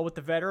will roll with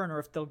the veteran or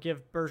if they'll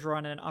give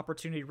Bergeron an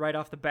opportunity right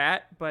off the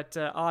bat. But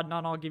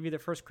Adnan, I'll give you the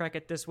first crack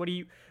at this. What do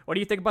you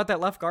think about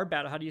that left guard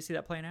battle? How do you see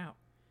that playing out?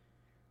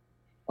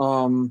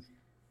 I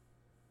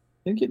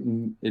think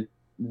it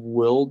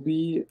will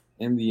be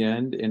in the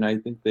end, and I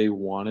think they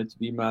want it to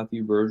be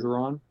Matthew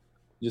Bergeron,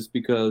 just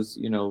because,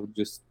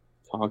 just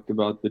talked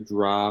about the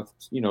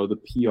draft, the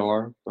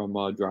PR from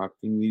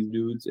drafting these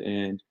dudes,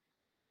 and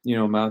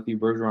Matthew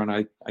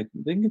Bergeron, I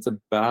think it's a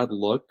bad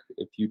look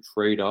if you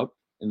trade up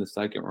in the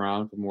second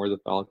round from where the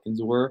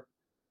Falcons were,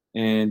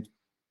 and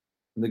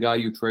the guy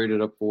you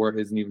traded up for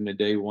isn't even a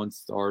day one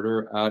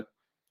starter at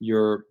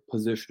your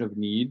position of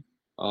need,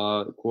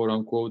 quote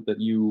unquote,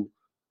 that you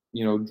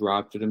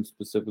drafted him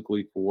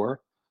specifically for.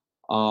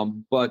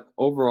 But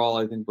overall,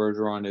 I think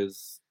Bergeron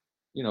is,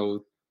 I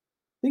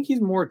think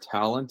he's more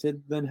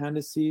talented than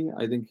Hennessy.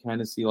 I think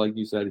Hennessy, like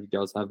you said, he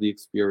does have the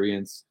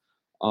experience.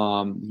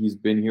 He's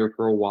been here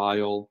for a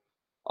while,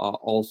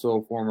 also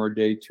a former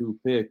day 2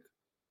 pick,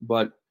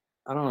 but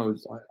I don't know.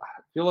 I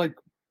feel like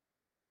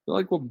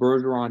what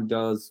Bergeron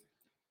does,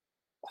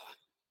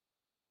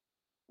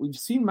 we've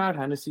seen Matt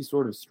Hennessy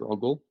sort of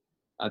struggle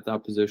at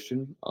that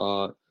position,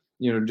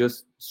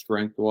 just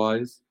strength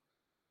wise.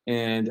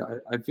 And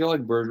I feel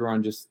like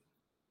Bergeron just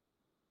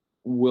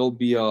will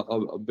be a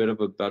bit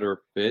of a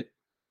better fit.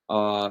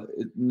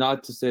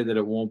 Not to say that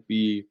it won't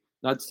be,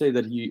 not to say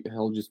that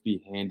he'll just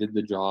be handed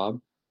the job,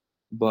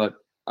 but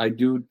I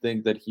do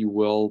think that he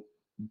will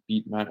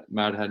beat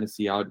Matt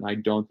Hennessy out, and I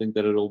don't think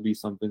that it'll be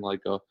something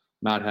like a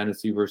Matt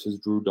Hennessy versus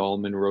Drew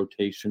Dahlman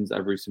rotations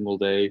every single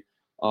day,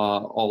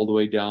 all the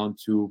way down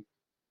to,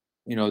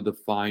 the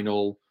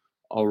final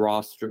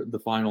roster, the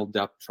final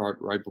depth chart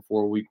right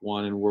before week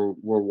 1, and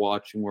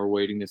we're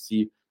waiting to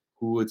see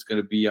who it's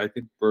going to be. I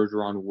think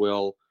Bergeron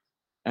will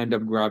end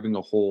up grabbing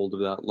a hold of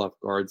that left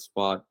guard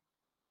spot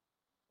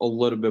a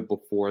little bit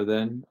before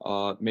then.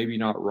 Maybe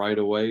not right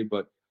away,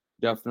 but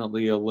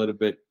definitely a little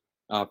bit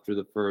after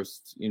the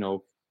first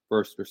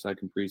or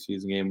second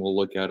preseason game. We'll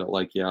look at it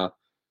like, yeah,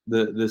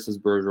 this is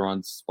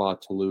Bergeron's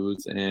spot to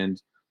lose.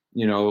 And,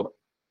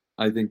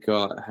 I think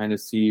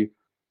Hennessy,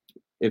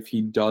 if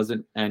he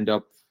doesn't end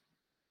up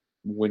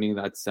winning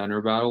that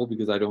center battle,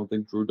 because I don't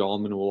think Drew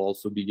Dahlman will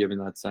also be given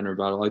that center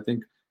battle, I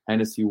think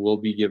Hennessy will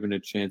be given a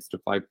chance to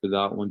fight for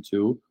that one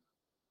too.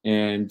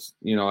 And,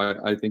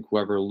 I think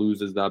whoever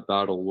loses that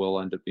battle will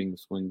end up being the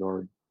swing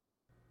guard.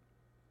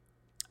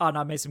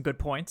 Adnan made some good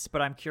points,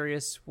 but I'm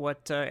curious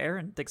what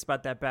Aaron thinks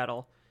about that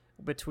battle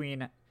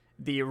between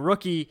the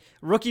rookie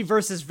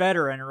versus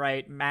veteran,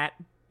 right?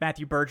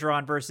 Matthew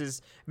Bergeron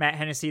versus Matt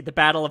Hennessy, the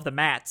battle of the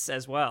Matts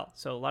as well.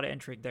 So a lot of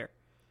intrigue there.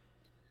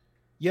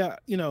 Yeah,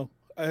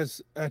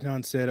 as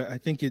Adnan said, I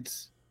think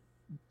it's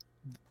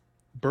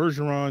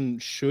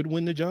Bergeron should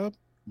win the job,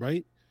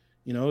 right?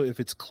 If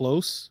it's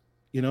close,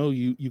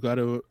 you got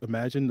to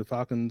imagine the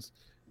Falcons,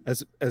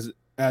 as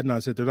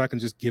Adnan said, they're not going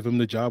to just give him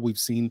the job. We've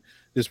seen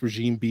this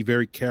regime be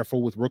very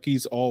careful with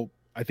rookies, all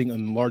I think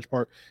in large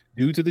part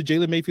due to the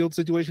Jalen Mayfield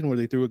situation where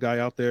they threw a guy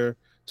out there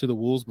to the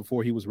Wolves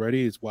before he was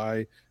ready. It's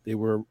why they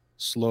were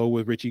slow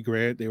with Richie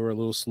Grant. They were a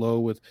little slow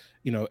with,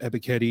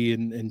 Ebiketie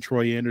and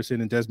Troy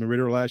Anderson and Desmond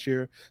Ridder last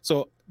year.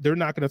 So they're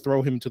not going to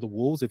throw him to the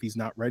Wolves if he's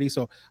not ready.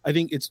 So I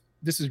think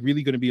this is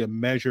really going to be a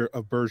measure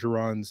of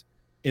Bergeron's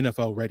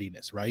NFL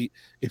readiness, right?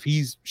 If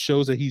he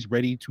shows that he's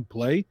ready to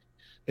play,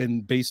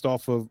 and based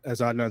off of, as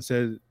Adnan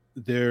said,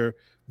 they're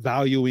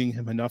valuing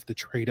him enough to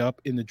trade up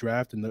in the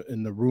draft,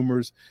 and the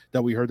rumors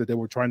that we heard that they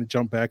were trying to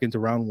jump back into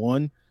round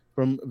 1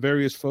 from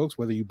various folks,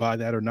 whether you buy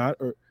that or not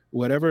or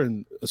whatever,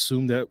 and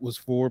assume that was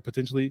for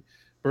potentially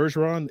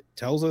Bergeron,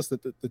 tells us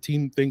that the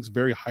team thinks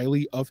very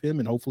highly of him,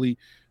 and hopefully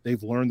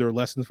they've learned their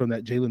lessons from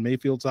that Jalen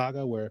Mayfield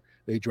saga where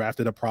they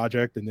drafted a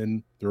project and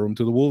then threw him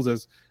to the wolves,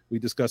 as we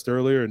discussed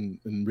earlier, and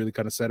really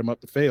kind of set him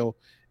up to fail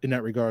in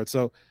that regard.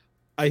 So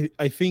I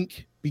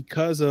think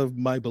because of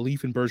my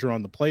belief in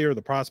Bergeron, the player,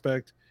 the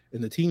prospect,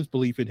 and the team's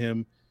belief in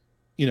him,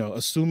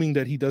 assuming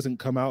that he doesn't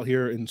come out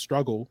here and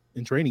struggle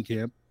in training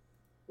camp,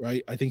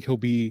 right? I think he'll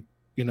be,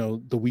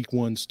 the week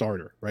 1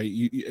 starter, right?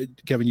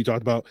 Kevin, you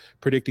talked about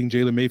predicting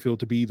Jalen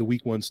Mayfield to be the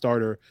week 1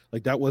 starter.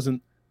 Like, that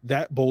wasn't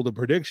that bold a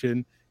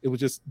prediction. It was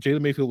just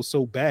Jalen Mayfield was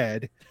so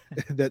bad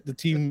that the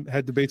team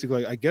had to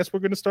basically, I guess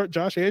we're going to start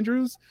Josh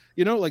Andrews.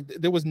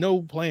 There was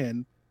no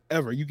plan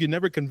ever. You can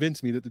never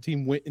convince me that the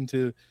team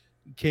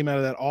came out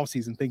of that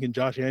offseason thinking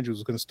Josh Andrews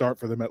was going to start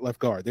for them at left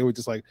guard. They were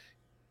just like,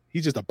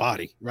 he's just a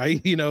body,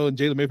 right? And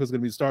Jalen Mayfield's going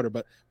to be the starter.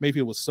 But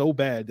Mayfield was so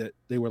bad that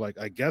they were like,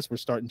 I guess we're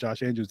starting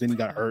Josh Andrews. Then he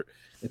got hurt,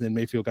 and then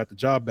Mayfield got the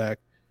job back.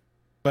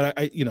 But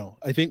I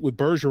think with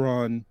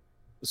Bergeron,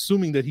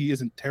 assuming that he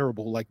isn't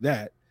terrible like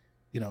that,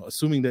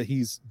 assuming that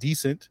he's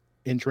decent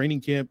in training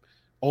camp,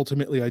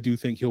 ultimately I do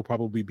think he'll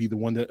probably be the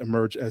one that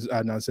emerge, as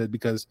Adnan said,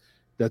 because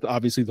that's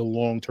obviously the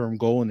long-term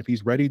goal. And if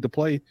he's ready to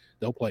play,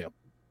 they'll play him.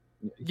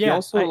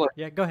 Yeah.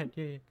 Go ahead.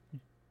 Yeah.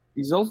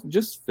 He's also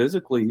just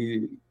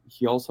physically,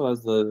 he also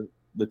has the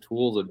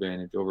tools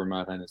advantage over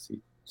Matt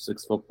Hennessy.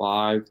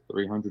 6'5",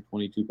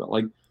 322 pounds.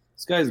 Like,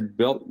 this guy's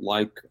built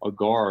like a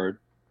guard.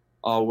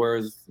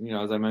 Whereas,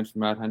 as I mentioned,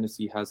 Matt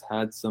Hennessy has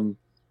had some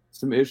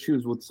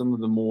issues with some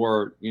of the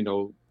more,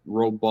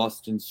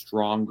 robust and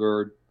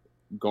stronger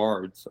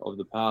guards of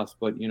the past.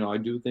 But, I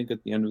do think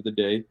at the end of the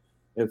day,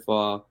 if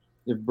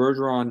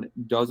Bergeron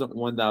doesn't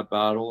win that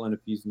battle, and if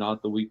he's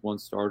not the week 1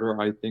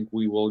 starter, I think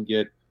we will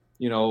get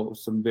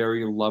some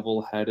very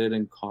level-headed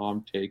and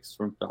calm takes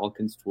from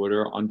Falcons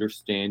Twitter,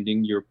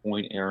 understanding your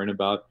point, Aaron,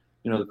 about,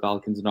 the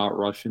Falcons not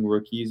rushing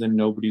rookies, and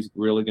nobody's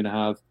really going to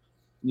have,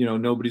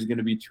 nobody's going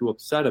to be too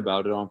upset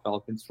about it on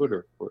Falcons Twitter,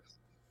 of course.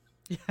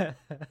 Yeah,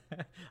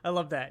 I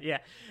love that. Yeah,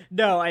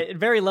 no,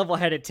 very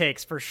level-headed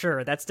takes for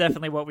sure. That's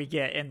definitely what we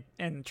get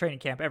in training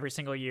camp every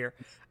single year.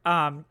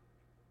 No,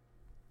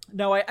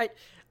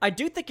 I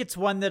do think it's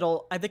one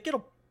I think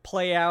it'll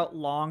play out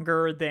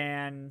longer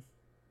than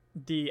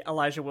the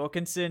Elijah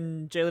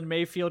Wilkinson, Jalen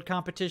Mayfield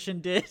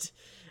competition did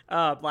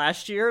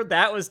last year.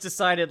 That was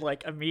decided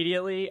like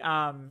immediately.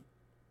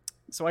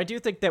 So I do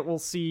think that we'll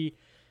see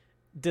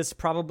this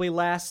probably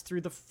last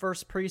through the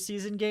first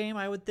preseason game,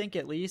 I would think,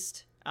 at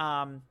least.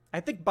 I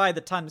think by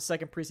the time the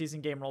second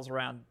preseason game rolls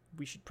around,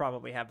 we should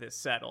probably have this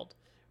settled.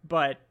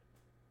 But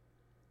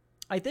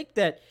I think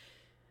that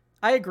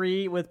I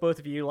agree with both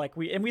of you.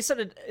 We said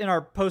it in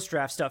our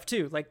post-draft stuff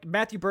too. Like,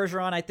 Matthew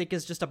Bergeron, I think,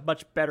 is just a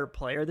much better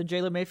player than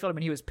Jalen Mayfield. I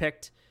mean, he was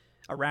picked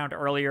a round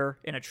earlier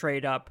in a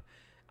trade up.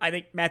 I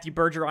think Matthew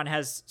Bergeron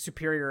has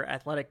superior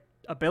athletic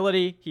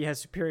ability. He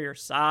has superior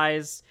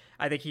size.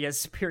 I think he has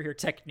superior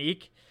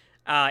technique.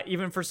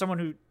 Even for someone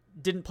who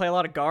didn't play a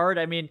lot of guard.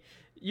 I mean,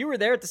 you were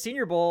there at the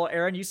Senior Bowl,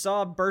 Aaron. You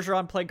saw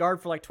Bergeron play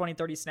guard for like 20,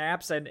 30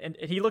 snaps, and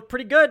he looked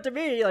pretty good to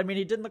me. I mean,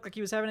 he didn't look like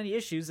he was having any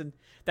issues, and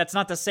that's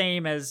not the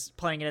same as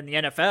playing it in the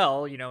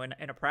NFL,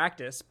 in a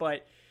practice.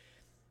 But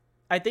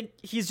I think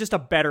he's just a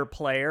better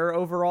player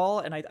overall,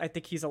 and I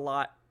think he's a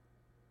lot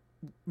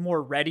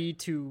more ready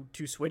to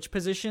switch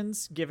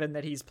positions, given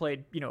that he's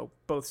played,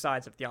 both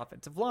sides of the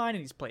offensive line,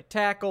 and he's played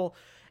tackle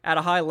at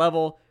a high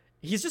level.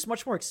 He's just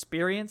much more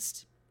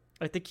experienced.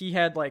 I think he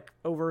had like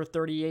over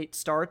 38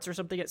 starts or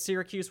something at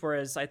Syracuse,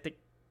 whereas I think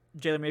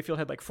Jalen Mayfield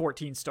had like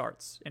 14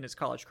 starts in his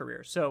college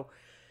career. So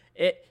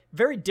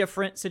very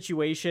different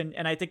situation.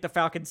 And I think the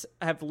Falcons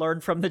have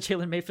learned from the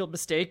Jalen Mayfield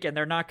mistake, and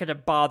they're not going to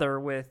bother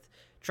with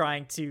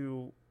trying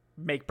to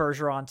make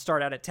Bergeron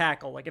start out at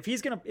tackle. Like, if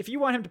you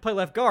want him to play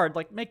left guard,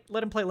 like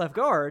let him play left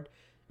guard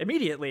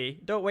immediately.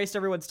 Don't waste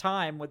everyone's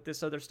time with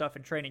this other stuff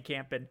in training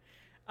camp. And,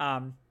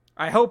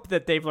 I hope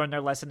that they've learned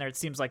their lesson there. It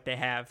seems like they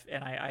have,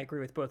 and I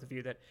agree with both of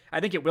you that I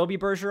think it will be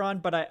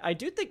Bergeron, but I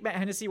do think Matt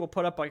Hennessy will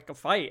put up like a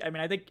fight. I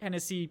mean, I think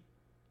Hennessy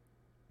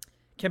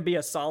can be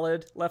a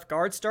solid left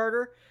guard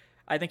starter.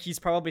 I think he's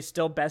probably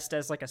still best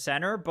as like a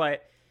center,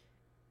 but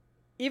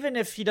even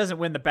if he doesn't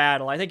win the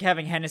battle, I think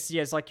having Hennessy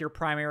as like your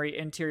primary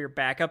interior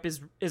backup is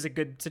a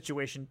good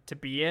situation to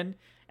be in,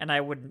 and I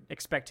wouldn't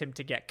expect him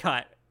to get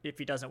cut if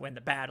he doesn't win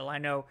the battle. I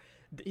know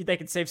they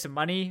can save some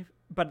money,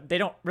 but they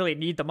don't really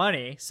need the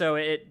money, so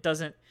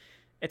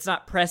it's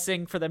not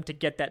pressing for them to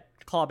get that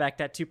claw back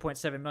that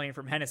 $2.7 million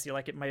from Hennessy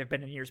like it might have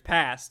been in years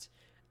past.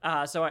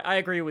 So I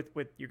agree with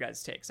you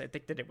guys' takes. I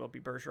think that it will be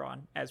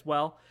Bergeron as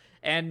well,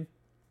 and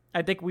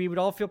I think we would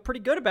all feel pretty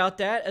good about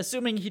that,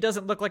 assuming he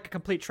doesn't look like a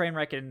complete train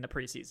wreck in the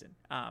preseason.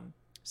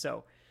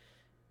 So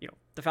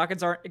the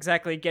Falcons aren't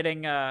exactly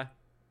getting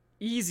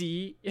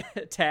easy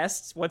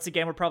tests. Once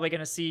again, we're probably going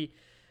to see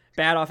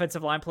bad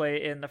offensive line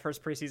play in the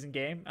first preseason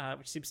game,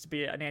 which seems to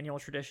be an annual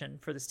tradition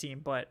for this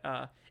team. But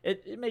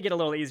it may get a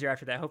little easier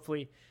after that.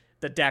 Hopefully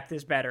the depth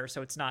is better,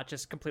 so it's not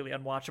just completely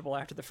unwatchable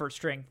after the first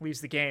string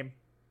leaves the game.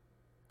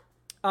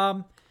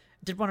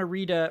 Did want to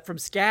read from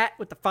Scat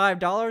with the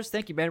 $5.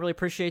 Thank you, man. Really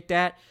appreciate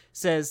that.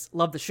 Says,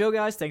 love the show,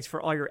 guys. Thanks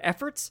for all your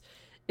efforts.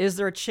 Is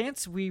there a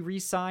chance we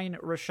re-sign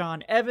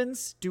Rashaan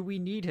Evans? Do we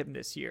need him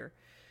this year?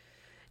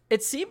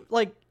 It seemed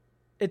like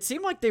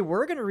they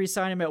were going to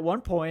re-sign him at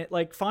one point.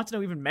 Like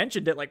Fontenot even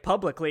mentioned it like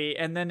publicly,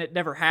 and then it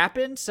never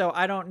happened. So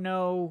I don't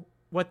know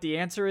what the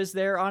answer is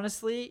there,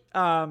 honestly.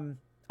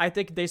 I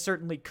think they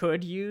certainly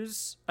could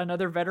use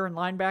another veteran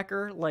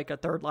linebacker, like a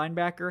third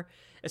linebacker,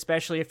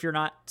 especially if you're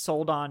not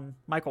sold on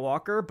Michael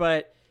Walker.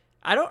 But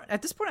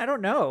at this point, I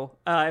don't know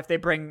if they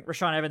bring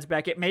Rashaan Evans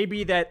back. It may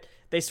be that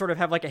they sort of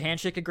have like a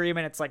handshake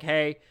agreement. It's like,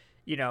 hey,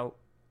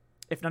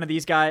 if none of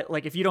these guys,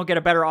 like if you don't get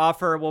a better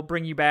offer, we'll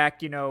bring you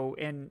back,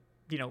 in,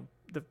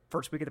 the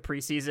first week of the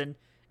preseason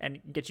and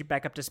get you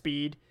back up to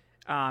speed.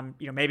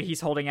 Maybe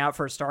he's holding out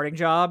for a starting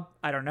job.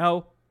 I don't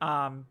know.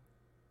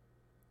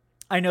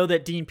 I know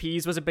that Dean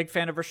Pease was a big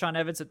fan of Rashaan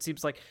Evans. It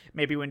seems like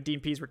maybe when Dean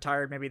Pease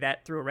retired, maybe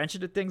that threw a wrench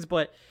into things.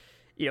 But,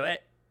 I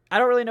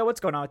don't really know what's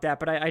going on with that.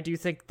 But I do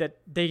think that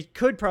they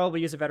could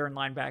probably use a veteran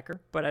linebacker.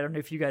 But I don't know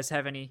if you guys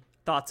have any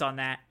thoughts on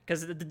that.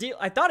 Because the deal,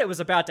 I thought it was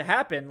about to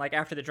happen like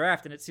after the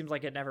draft, and it seems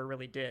like it never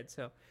really did.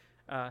 So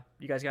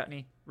you guys got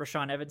any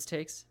Rashaan Evans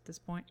takes at this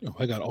point? Oh,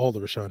 I got all the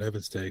Rashaan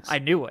Evans takes. I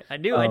knew it. I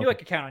knew I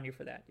could count on you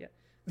for that. Yeah.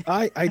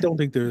 I don't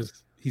think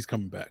he's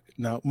coming back.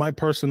 Now, my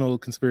personal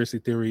conspiracy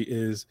theory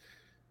is,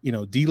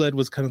 D-Led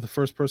was kind of the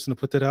first person to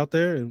put that out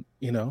there, and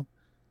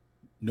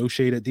no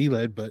shade at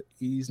D-Led, but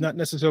he's not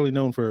necessarily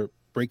known for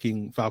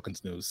breaking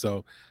Falcons news.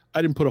 So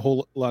I didn't put a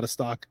whole lot of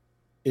stock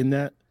in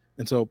that.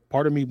 And so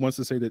part of me wants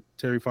to say that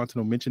Terry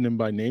Fontenot mentioned him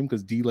by name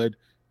because D-Led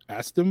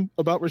asked him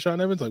about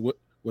Rashaan Evans. Like,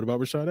 what about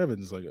Rashaan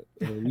Evans? Like,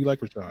 we like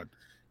Rashaan.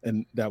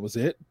 And that was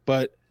it.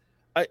 But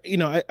I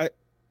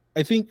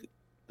think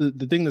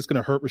the thing that's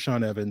going to hurt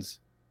Rashaan Evans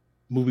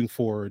moving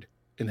forward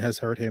and has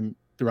hurt him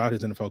throughout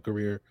his NFL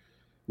career,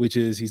 which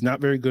is he's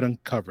not very good on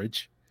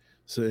coverage.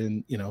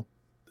 So,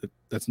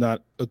 that's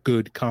not a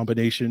good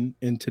combination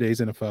in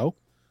today's NFL,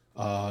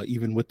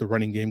 even with the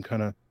running game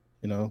kind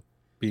of,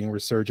 being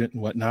resurgent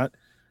and whatnot.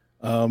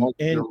 And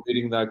you're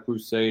leading that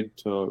crusade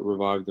to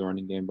revive the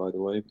running game, by the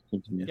way.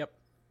 Continue. Yep.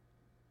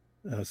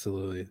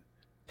 Absolutely.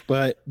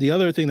 But the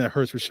other thing that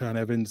hurts Rashaan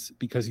Evans,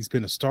 because he's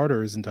been a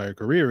starter his entire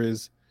career,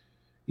 is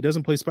he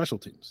doesn't play special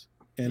teams.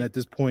 And at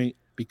this point,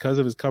 because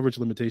of his coverage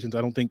limitations,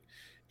 I don't think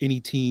any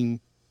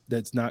team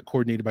that's not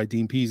coordinated by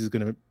Dean Pease is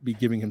going to be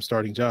giving him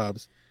starting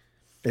jobs.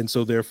 And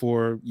so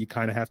therefore you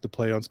kind of have to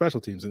play on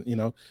special teams. And,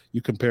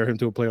 you compare him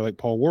to a player like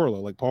Paul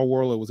Worrell. Like Paul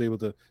Worrell was able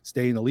to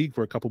stay in the league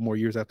for a couple more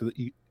years after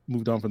he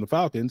moved on from the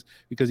Falcons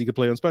because he could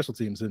play on special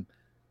teams. And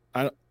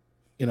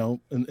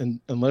and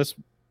unless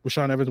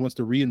Rashaan Evans wants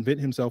to reinvent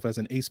himself as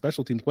a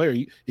special teams player,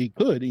 he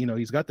could,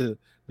 he's got the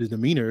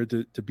demeanor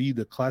to be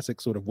the classic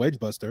sort of wedge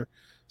buster.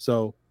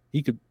 So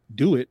he could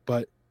do it.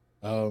 But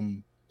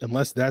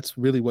unless that's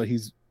really what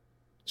he's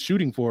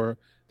shooting for,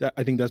 that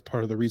I think that's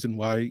part of the reason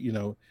why,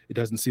 it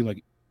doesn't seem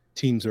like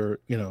teams are,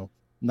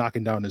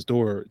 knocking down his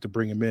door to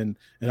bring him in.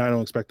 And I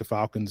don't expect the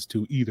Falcons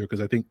to either,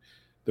 because I think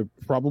they're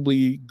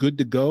probably good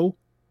to go,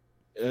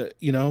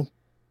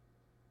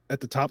 at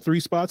the top three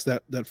spots.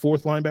 That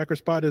fourth linebacker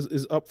spot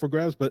is up for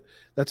grabs, but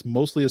that's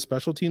mostly a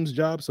special teams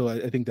job. So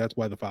I think that's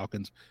why the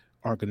Falcons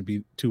aren't going to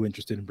be too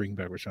interested in bringing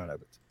back Rashaan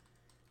Evans.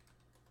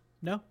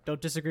 No,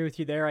 don't disagree with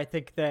you there. I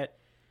think that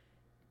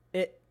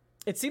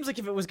it seems like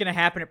if it was going to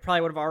happen, it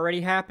probably would have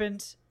already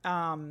happened.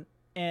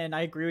 And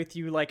I agree with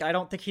you. Like, I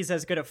don't think he's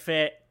as good a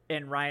fit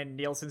in Ryan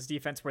Nielsen's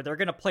defense, where they're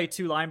going to play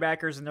two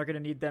linebackers and they're going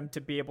to need them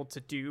to be able to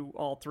do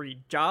all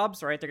three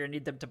jobs, right? They're going to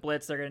need them to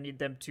blitz. They're going to need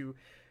them to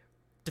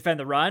defend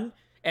the run.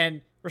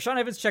 And Rashaan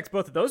Evans checks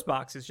both of those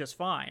boxes just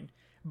fine,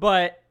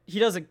 but he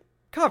doesn't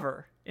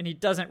cover, and he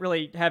doesn't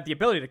really have the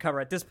ability to cover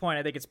at this point.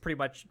 I think it's pretty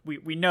much,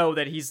 we know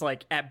that he's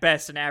like at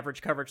best an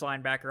average coverage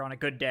linebacker on a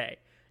good day.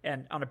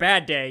 And on a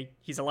bad day,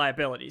 he's a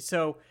liability.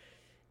 So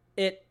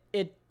it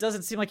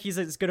doesn't seem like he's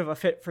as good of a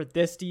fit for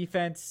this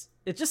defense.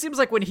 It just seems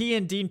like when he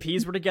and Dean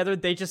Pease were together,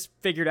 they just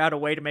figured out a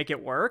way to make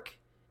it work.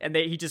 And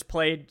he just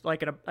played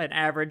like an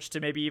average to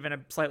maybe even a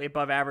slightly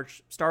above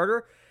average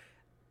starter.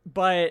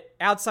 But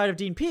outside of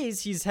Dean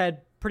Pease, he's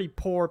had pretty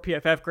poor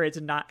PFF grades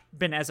and not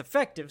been as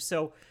effective.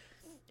 So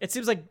it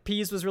seems like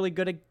Pease was really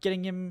good at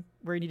getting him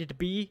where he needed to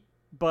be.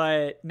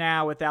 But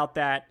now without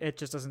that, it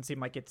just doesn't seem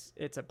like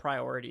it's a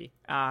priority.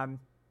 And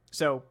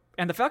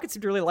the Falcons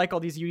seem to really like all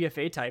these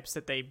UDFA types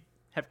that they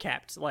have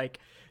kept. Like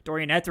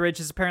Dorian Etheridge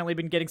has apparently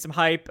been getting some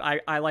hype.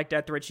 I liked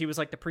Etheridge. He was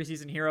like the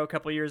preseason hero a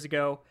couple of years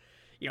ago.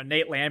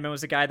 Nate Landman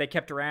was the guy they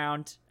kept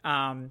around.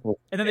 And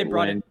then they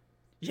brought in,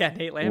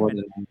 Nate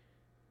Landman.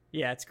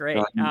 Yeah, it's great.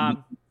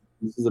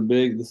 This is a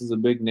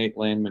big Nate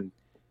Landman,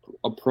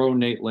 a pro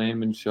Nate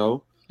Landman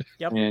show.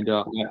 Yep. And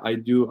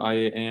I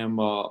am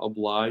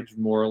obliged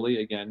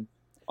morally again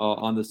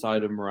on the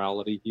side of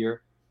morality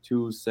here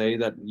to say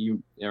that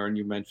Aaron,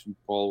 you mentioned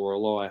Paul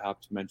Warlow. I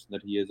have to mention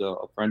that he is a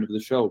friend of the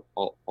show,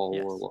 Paul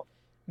Yes. Warlow.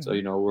 So,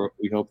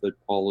 we hope that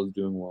Paul is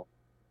doing well.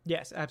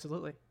 Yes,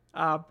 absolutely.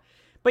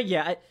 But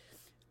yeah,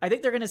 I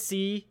think they're going to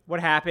see what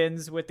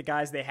happens with the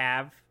guys they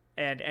have.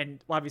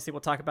 And obviously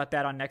we'll talk about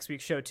that on next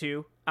week's show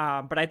too.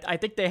 But I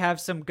think they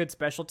have some good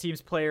special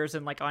teams players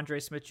and like Andre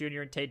Smith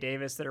Jr. and Tay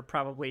Davis that are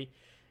probably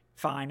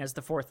fine as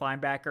the fourth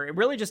linebacker. It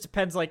really just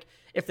depends. Like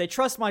if they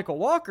trust Michael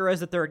Walker as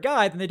the third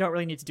guy, then they don't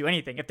really need to do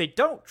anything. If they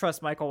don't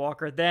trust Michael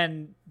Walker,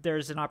 then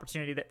there's an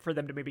opportunity for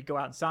them to maybe go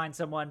out and sign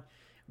someone.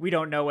 We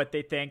don't know what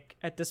they think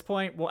at this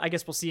point. Well, I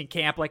guess we'll see in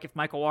camp. Like if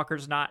Michael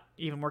Walker's not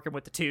even working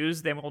with the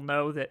twos, then we'll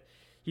know that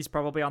he's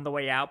probably on the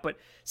way out. But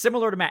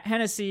similar to Matt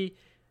Hennessy,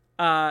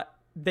 the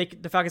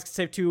Falcons can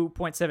save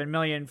 $2.7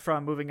 million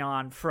from moving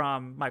on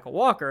from Michael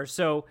Walker.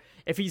 So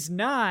if he's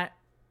not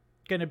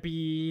going to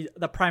be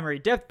the primary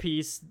depth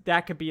piece,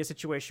 that could be a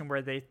situation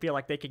where they feel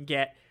like they can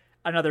get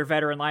another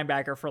veteran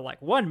linebacker for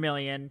like $1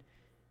 million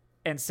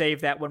and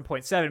save that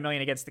 $1.7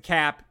 million against the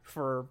cap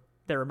for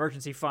their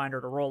emergency fund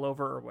or to roll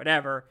over or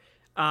whatever.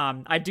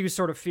 I do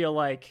sort of feel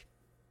like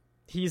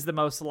he's the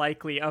most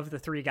likely of the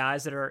three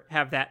guys that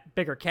have that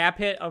bigger cap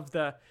hit of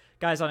the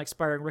guys on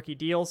expiring rookie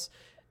deals,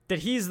 that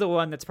he's the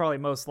one that's probably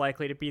most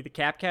likely to be the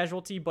cap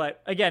casualty.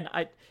 But again,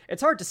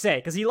 it's hard to say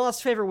because he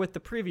lost favor with the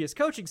previous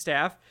coaching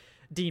staff,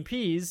 Dean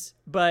Pease,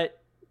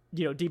 but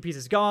Dean Pease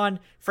is gone.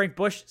 Frank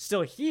Bush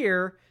still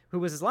here, who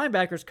was his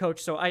linebackers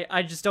coach. So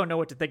I just don't know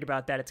what to think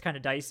about that. It's kind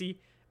of dicey,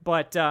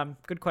 but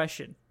good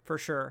question for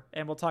sure.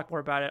 And we'll talk more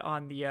about it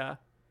on the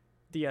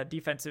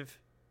defensive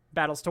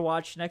battles to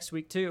watch next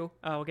week too.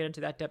 We'll get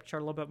into that depth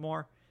chart a little bit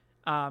more.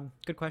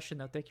 Good question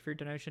though. Thank you for your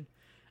donation.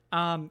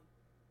 All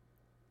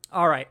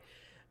right.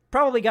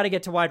 Probably got to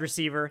get to wide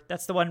receiver.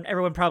 That's the one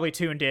everyone probably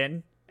tuned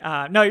in.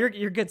 No,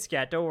 you're good,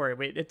 Scat. Don't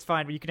worry. It's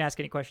fine. You can ask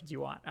any questions you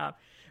want.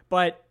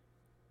 But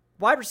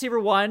wide receiver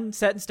 1,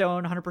 set in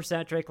stone,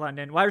 100% Drake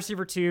London. Wide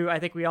receiver 2, I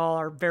think we all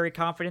are very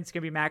confident it's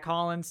going to be Mac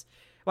Hollins.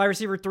 Wide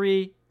receiver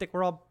 3, I think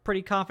we're all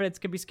pretty confident it's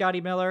going to be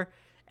Scotty Miller.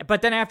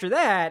 But then after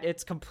that,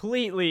 it's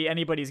completely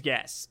anybody's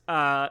guess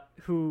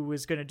who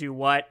is going to do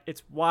what.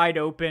 It's wide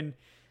open.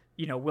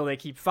 Will they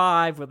keep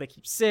 5? Will they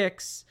keep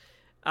 6?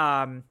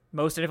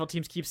 Most NFL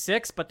teams keep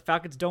 6, but the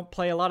Falcons don't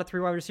play a lot of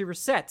 3 wide receiver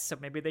sets. So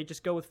maybe they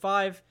just go with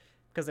 5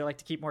 because they like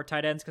to keep more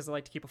tight ends because they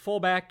like to keep a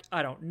fullback.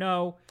 I don't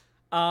know.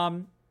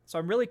 So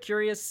I'm really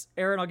curious.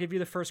 Aaron, I'll give you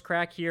the first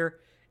crack here.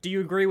 Do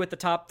you agree with the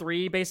top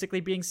 3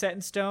 basically being set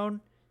in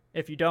stone?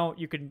 If you don't,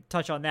 you can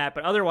touch on that.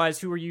 But otherwise,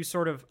 who are you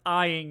sort of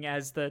eyeing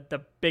as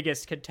the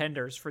biggest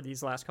contenders for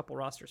these last couple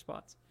roster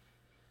spots?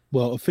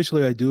 Well,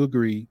 officially, I do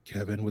agree,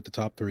 Kevin, with the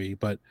top 3,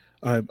 but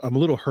I'm a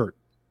little hurt,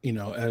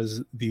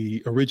 as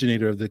the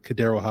originator of the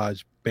Kadero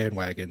Hodge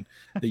bandwagon,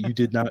 that you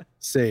did not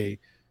say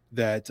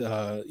that,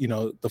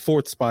 the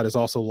 4th spot is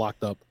also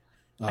locked up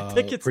I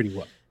think it's pretty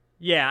well.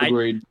 Yeah,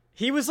 Agreed.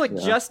 He was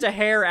just a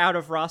hair out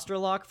of roster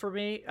lock for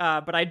me,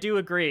 but I do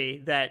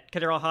agree that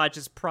Kadero Hodge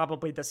is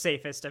probably the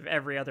safest of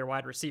every other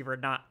wide receiver,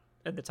 not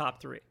in the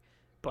top 3.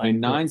 But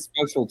 9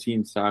 special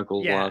team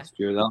tackles last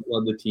year. That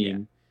led the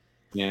team.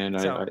 Yeah. And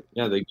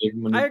they gave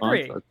him a new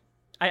contract.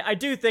 I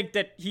do think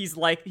that he's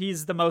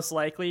the most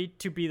likely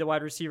to be the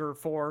wide receiver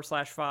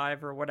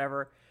 4/5 or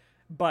whatever.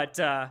 But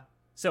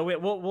so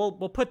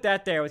we'll put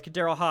that there with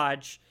Kadero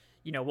Hodge.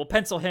 We'll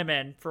pencil him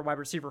in for wide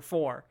receiver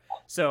 4.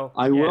 So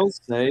I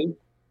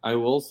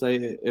will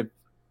say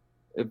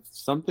if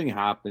something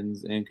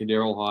happens and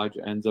Kadero Hodge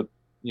ends up,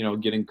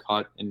 getting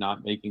cut and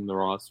not making the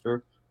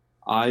roster,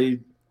 I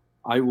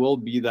will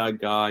be that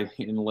guy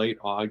in late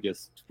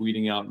August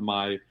tweeting out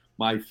my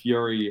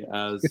fury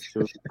as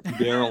to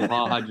Kadero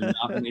Hodge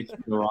not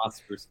making the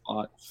roster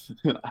spot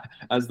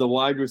as the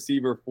wide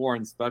receiver 4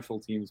 and special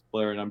teams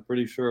player. And I'm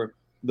pretty sure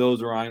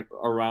those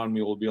around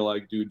me will be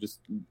like, dude,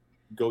 just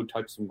go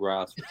touch some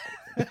grass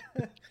or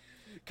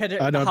something.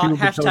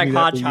 Hashtag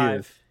Hodge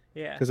Hive.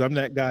 Yeah, because I'm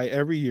that guy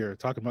every year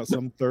talking about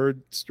some third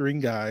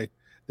string guy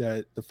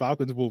that the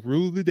Falcons will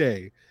rue the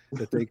day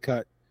that they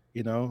cut.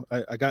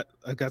 I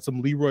got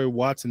some Leroy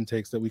Watson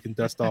takes that we can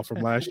dust off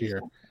from last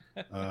year.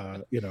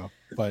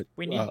 But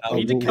we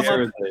need to come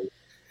up.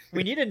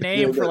 We need a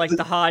name for like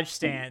the Hodge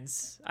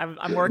stands.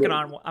 I'm working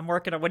on.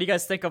 What do you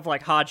guys think of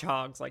like Hodge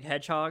Hogs, like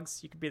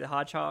hedgehogs? You could be the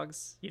Hodge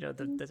Hogs.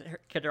 The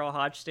Kadero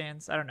Hodge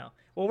stands. I don't know.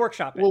 We'll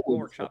workshop it. We'll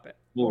workshop it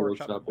more.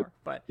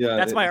 But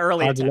that's my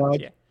early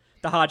attempt. Yeah.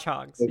 The Hodge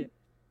Hogs.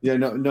 Yeah,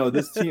 no.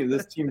 This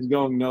team's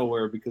going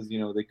nowhere because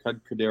they cut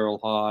Kadero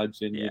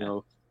Hodge and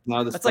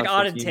now that's like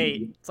Auden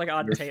Tate. It's like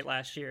Auden Tate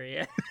last year.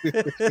 Yeah,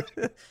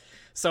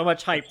 so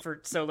much hype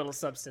for so little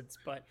substance.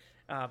 But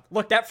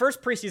look, that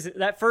first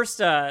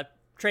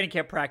training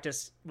camp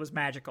practice was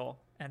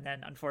magical, and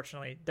then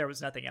unfortunately there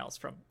was nothing else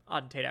from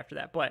Auden Tate after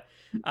that. But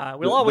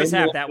we'll always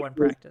have that one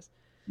practice.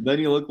 Then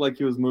he looked like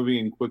he was moving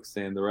in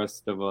quicksand the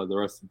rest of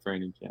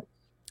training camp.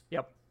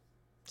 Yep.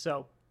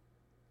 So.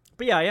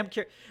 But yeah, I am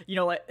curious.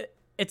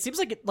 It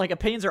seems like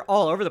opinions are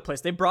all over the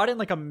place. They brought in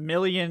like 1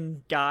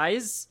 million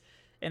guys,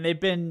 and they've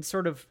been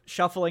sort of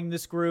shuffling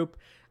this group.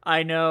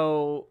 I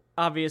know,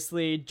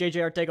 obviously, J.J.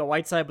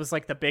 Arcega-Whiteside was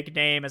like the big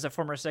name as a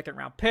former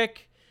second-round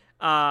pick.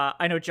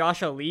 I know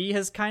Josh Ali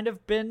has kind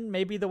of been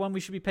maybe the one we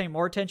should be paying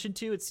more attention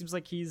to. It seems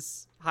like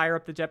he's higher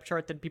up the depth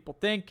chart than people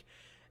think.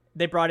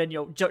 They brought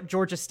in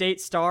Georgia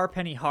State star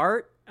Penny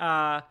Hart,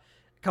 a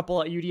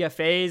couple of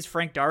UDFAs.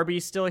 Frank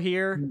Darby's still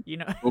here.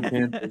 Go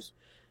Panthers.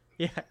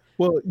 Yeah.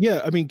 Well,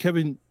 yeah. I mean,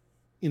 Kevin,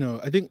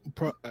 I think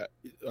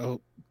I'm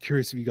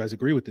curious if you guys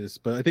agree with this,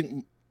 but I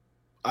think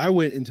I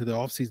went into the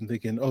offseason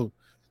thinking, oh,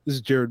 this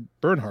is Jared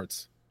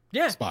Bernhardt's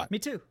spot. Me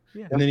too.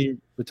 Yeah. And then he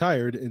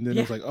retired, and then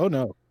it was like, oh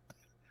no,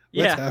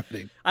 what's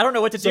happening? I don't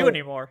know what to do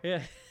anymore.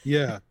 Yeah.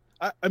 Yeah.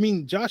 I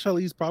mean, Josh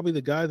Ali's probably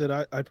the guy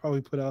that I'd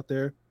probably put out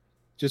there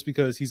just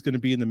because he's going to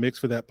be in the mix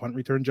for that punt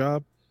return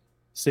job.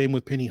 Same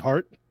with Penny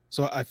Hart.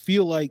 So I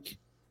feel like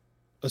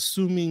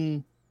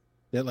assuming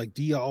that like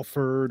D.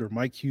 Alford or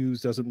Mike Hughes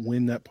doesn't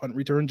win that punt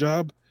return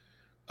job,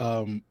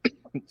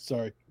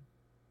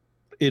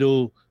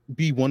 it'll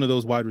be one of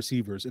those wide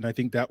receivers. And I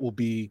think that will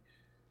be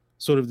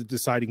sort of the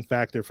deciding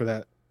factor for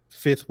that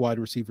fifth wide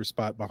receiver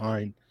spot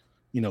behind,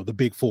 the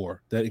big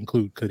four that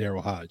include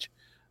Kadero Hodge.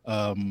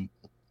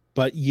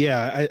 But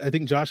yeah, I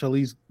think Josh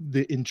Ali's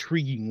the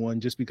intriguing one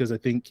just because I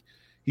think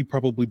he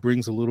probably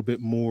brings a little bit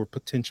more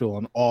potential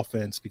on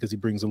offense because he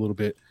brings a little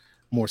bit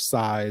more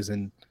size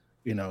and,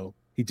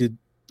 he did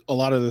a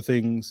lot of the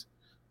things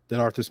that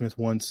Arthur Smith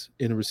wants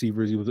in a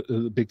receiver. He was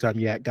a big-time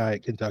yak guy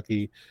at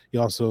Kentucky. He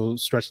also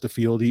stretched the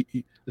field. I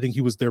think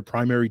he was their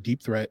primary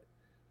deep threat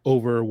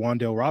over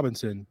Wan'Dale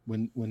Robinson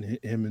when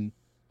him and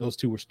those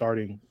two were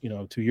starting,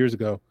 2 years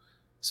ago.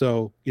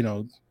 So,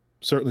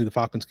 certainly the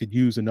Falcons could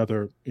use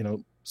another,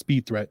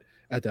 speed threat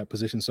at that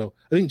position. So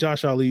I think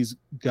Josh Ali's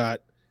got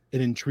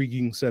an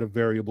intriguing set of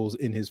variables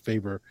in his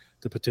favor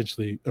to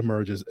potentially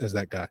emerge as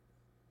that guy.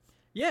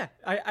 Yeah,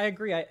 I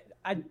agree.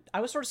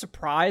 I was sort of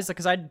surprised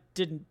because I'm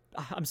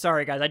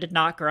sorry guys, I did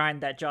not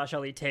grind that Josh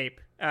Ali tape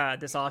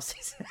this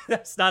offseason.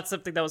 That's not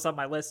something that was on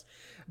my list.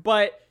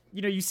 But,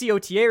 you see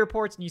OTA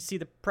reports and you see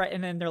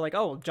and then they're like,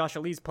 oh, Josh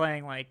Ali's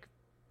playing like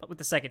with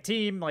the second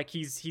team. Like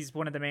he's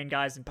one of the main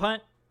guys in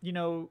punt,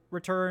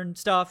 return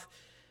stuff.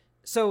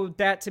 So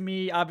that to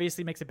me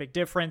obviously makes a big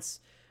difference.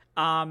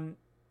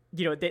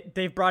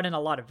 They've brought in a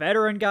lot of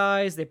veteran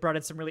guys. They've brought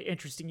in some really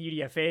interesting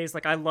UDFAs.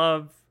 Like I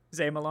love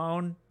Xavier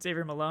Malone.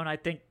 I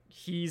think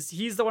he's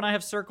the one I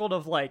have circled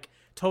of like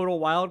total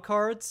wild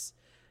cards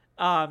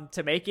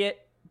to make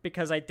it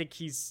because I think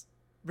he's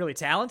really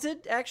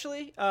talented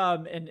actually.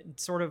 And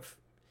sort of,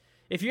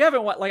 if you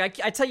haven't, like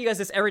I tell you guys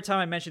this every time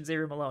I mention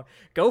Xavier Malone,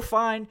 go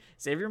find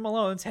Xavier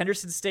Malone's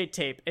Henderson State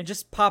tape and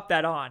just pop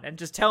that on and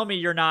just tell me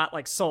you're not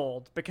like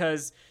sold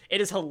because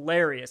it is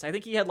hilarious. I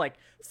think he had like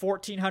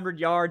 1,400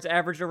 yards,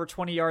 averaged over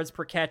 20 yards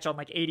per catch on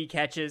like 80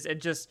 catches,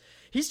 and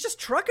he's just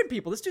trucking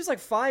people. This dude's like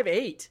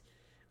 5'8",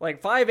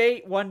 like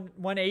 5'8",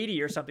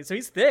 180 or something. So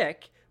he's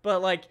thick,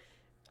 but like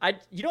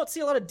you don't see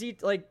a lot of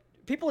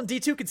people in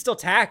D2 can still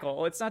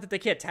tackle. It's not that they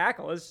can't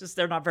tackle. It's just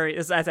they're not very.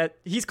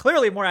 He's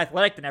clearly more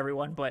athletic than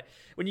everyone. But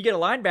when you get a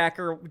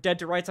linebacker dead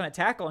to rights on a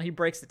tackle and he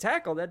breaks the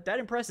tackle, that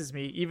impresses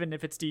me, even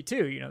if it's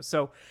D2.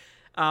 So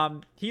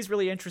he's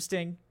really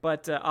interesting.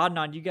 But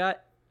Adnan, you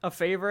got a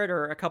favorite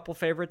or a couple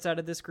favorites out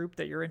of this group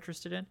that you're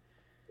interested in?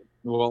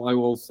 Well, I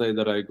will say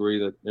that I agree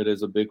that it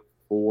is a big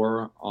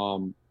four.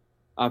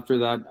 After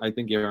that, I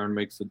think Aaron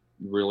makes a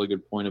really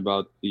good point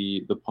about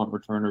the punt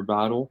returner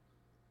battle.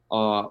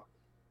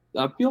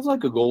 That feels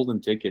like a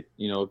golden ticket.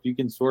 If you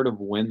can sort of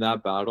win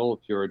that battle, if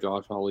you're a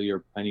Josh Ali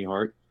or Penny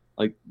Hart,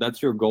 like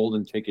that's your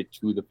golden ticket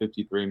to the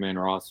 53-man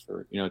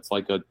roster. It's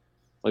like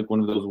one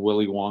of those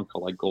Willy Wonka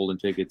like golden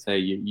tickets. Hey,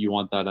 you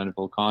want that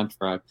NFL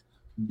contract?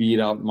 Beat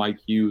out Mike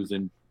Hughes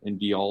and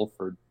D.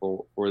 Alford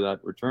for that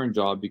return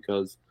job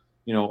because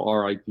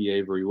R.I.P.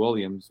 Avery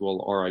Williams.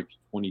 Well, R.I.P.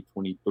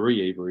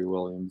 2023 Avery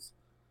Williams.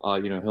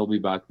 He'll be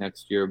back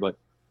next year, but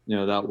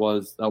that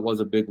was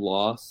a big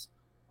loss.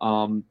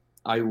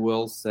 I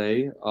will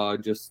say, I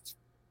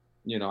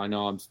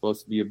know I'm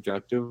supposed to be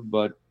objective,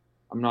 but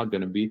I'm not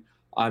going to be.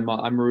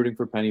 I'm rooting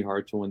for Penny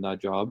Hart to win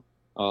that job,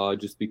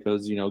 just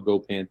because go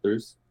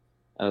Panthers.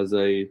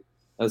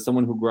 As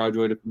someone who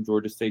graduated from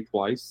Georgia State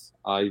twice,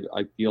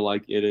 I feel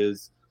like it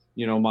is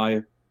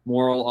my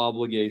moral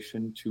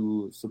obligation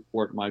to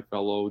support my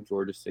fellow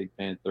Georgia State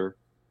Panther,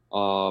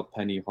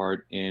 Penny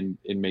Hart, in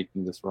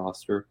making this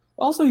roster.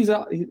 Also,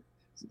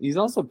 he's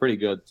also pretty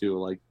good too.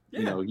 Like.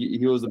 Yeah.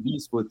 He was a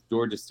beast with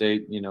Georgia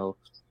State. He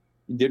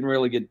didn't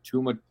really get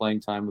too much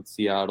playing time with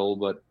Seattle,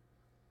 but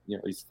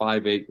he's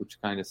 5'8",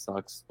 which kind of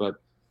sucks. But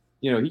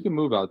he can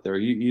move out there.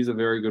 He's a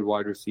very good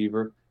wide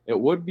receiver. It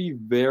would be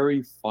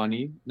very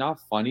funny, not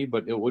funny,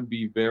 but it would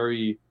be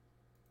very,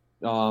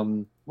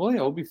 it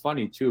would be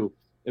funny too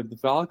if the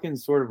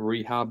Falcons sort of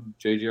rehab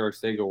J.J.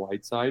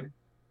 Arcega-Whiteside.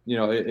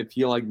 If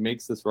he like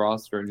makes this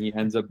roster and he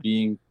ends up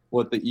being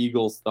what the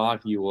Eagles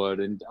thought he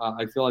would, and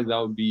I feel like that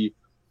would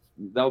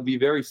be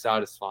very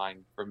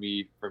satisfying for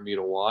me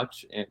to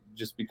watch, and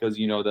just because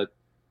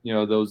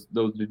those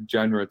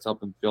degenerates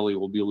up in Philly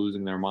will be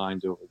losing their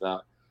minds over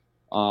that.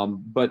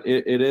 But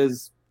it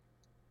is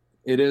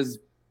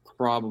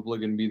probably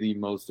going to be the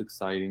most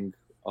exciting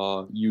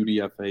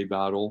UDFA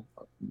battle.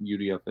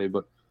 UDFA,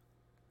 but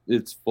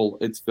it's filled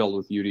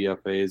with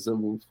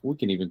UDFAs. We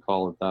can even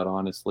call it that,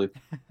 honestly.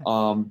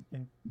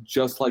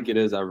 Just like it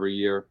is every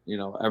year.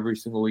 Every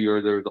single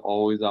year there's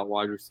always that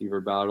wide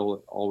receiver battle.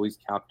 It always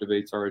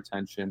captivates our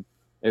attention.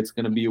 It's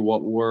going to be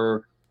what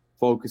we're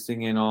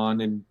focusing in on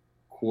in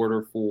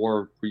quarter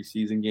 4,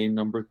 preseason game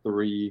number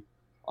 3.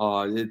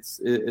 It's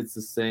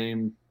the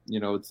same.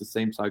 It's the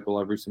same cycle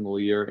every single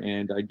year,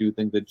 and I do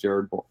think that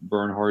Jared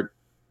Bernhardt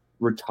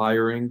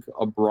retiring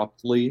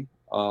abruptly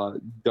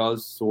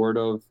does sort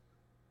of,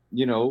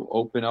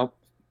 open up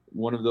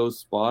one of those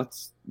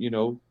spots,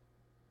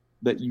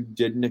 that you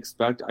didn't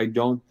expect.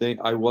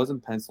 I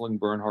wasn't penciling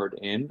Bernhardt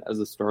in as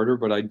a starter,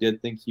 but I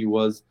did think he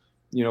was,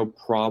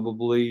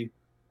 probably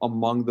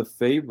among the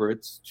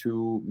favorites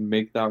to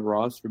make that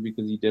roster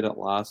because he did it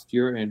last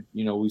year. And,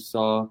 we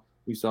saw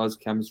his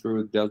chemistry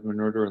with Desmond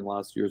Ridder in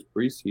last year's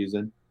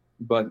preseason.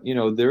 But,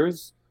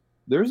 there's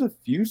a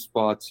few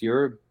spots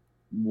here,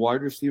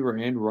 wide receiver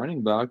and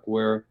running back,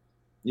 where,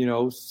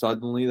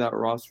 suddenly that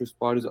roster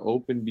spot is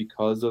open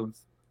because of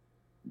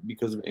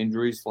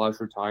injuries /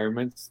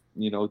 retirements,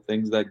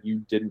 things that you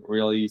didn't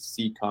really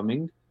see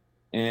coming.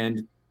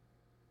 And,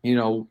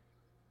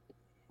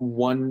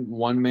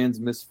 one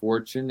man's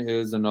misfortune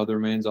is another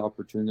man's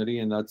opportunity,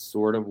 and that's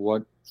sort of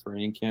what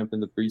training camp in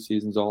the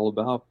preseason is all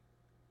about.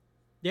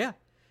 Yeah.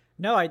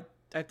 No, I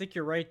think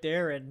you're right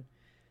there, and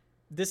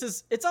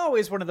it's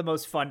always one of the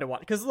most fun to watch,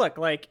 because look,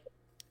 like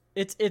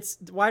it's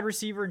wide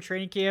receiver in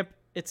training camp.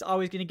 It's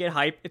always going to get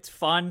hype. It's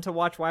fun to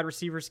watch wide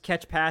receivers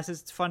catch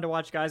passes. It's fun to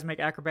watch guys make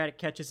acrobatic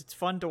catches. It's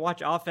fun to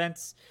watch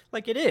offense.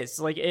 Like it is.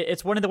 Like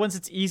it's one of the ones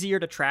that's easier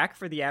to track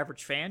for the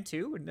average fan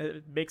too, and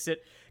it makes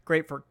it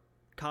great for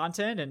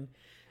content, and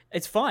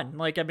it's fun.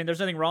 Like, I mean, there's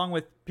nothing wrong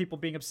with people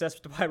being obsessed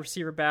with the wide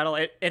receiver battle.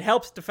 It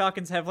helps the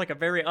Falcons have like a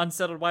very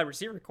unsettled wide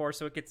receiver core,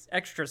 so it gets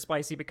extra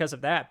spicy because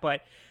of that.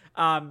 But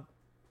I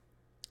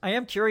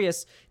am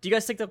curious, do you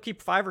guys think they'll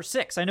keep 5 or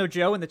 6? I know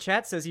Joe in the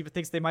chat says he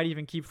thinks they might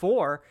even keep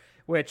 4,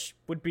 which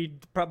would be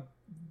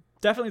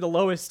definitely the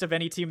lowest of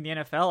any team in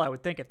the NFL, I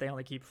would think, if they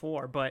only keep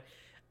 4. But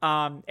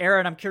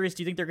Aaron, I'm curious,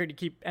 do you think they're going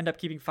to end up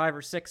keeping 5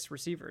 or 6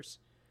 receivers?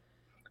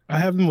 I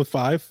have them with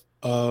 5.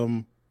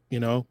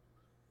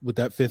 With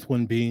that 5th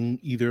one being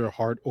either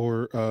Hart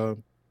or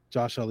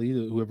Josh Ali,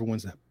 whoever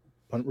wins that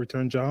punt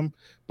return job.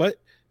 But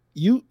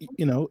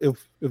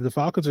if the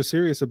Falcons are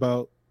serious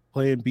about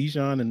playing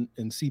Bijan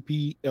and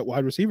CP at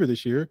wide receiver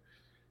this year,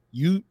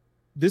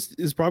 this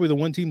is probably the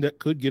one team that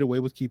could get away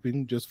with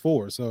keeping just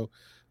 4. So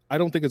I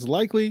don't think it's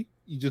likely.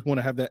 You just want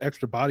to have that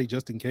extra body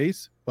just in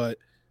case. But,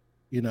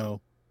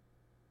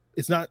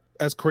 it's not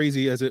as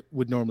crazy as it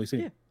would normally seem.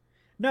 Yeah.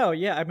 No,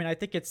 yeah. I mean, I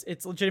think it's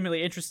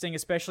legitimately interesting,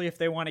 especially if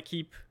they want to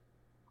keep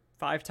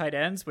 5 tight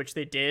ends, which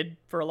they did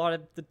for a lot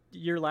of the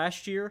year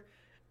last year.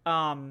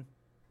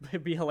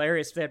 It'd be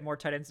hilarious if they had more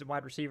tight ends than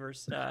wide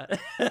receivers.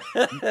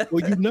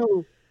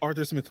 Well,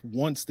 Arthur Smith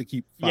wants to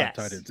keep 5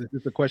 tight ends. It's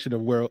just a question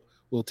of where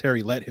will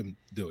Terry let him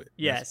do it.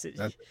 Yes.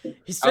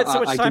 He spent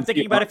so much time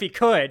thinking about if he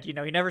could. He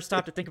never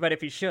stopped to think about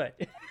if he should.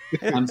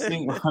 I'm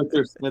seeing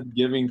Arthur Smith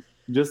giving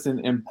just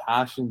an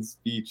impassioned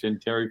speech in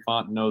Terry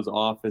Fontenot's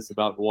office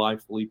about why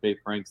Felipe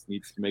Franks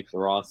needs to make the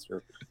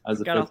roster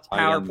as a 5th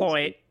tight end.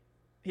 PowerPoint.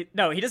 He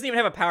doesn't even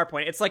have a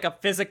PowerPoint. It's like a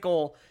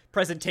physical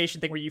presentation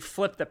thing where you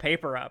flip the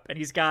paper up, and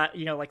he's got,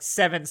 like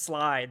 7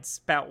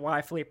 slides about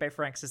why Felipe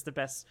Franks is the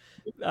best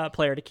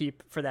player to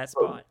keep for that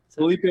spot.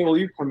 So, Felipe, will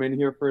you come in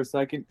here for a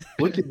second?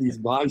 Look at these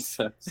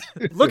biceps.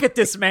 Look at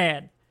this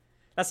man.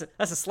 That's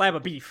a slab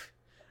of beef.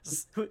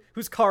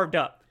 Who's carved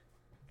up?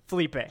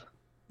 Felipe.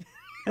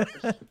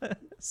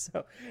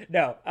 So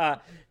no,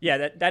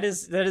 that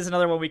is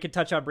another one we could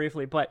touch on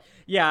briefly. But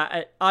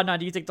yeah, Adnan,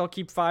 do you think they'll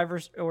keep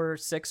 5 or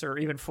 6 or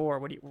even 4?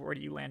 Where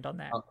do you land on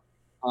that?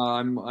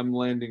 I'm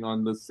landing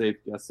on the safe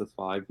guess of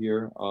 5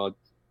 here.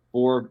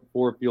 4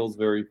 feels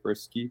very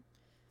frisky.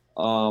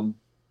 I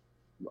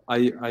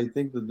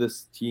think that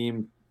this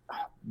team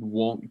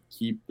won't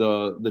keep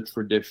the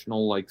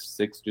traditional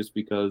 6 just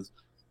because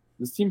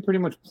this team pretty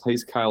much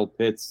plays Kyle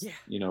Pitts,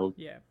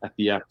 at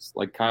the X.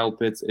 Like Kyle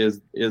Pitts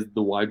is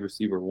the wide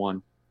receiver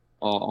 1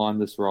 on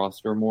this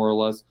roster, more or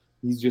less.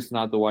 He's just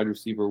not the wide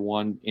receiver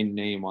 1 in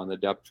name on the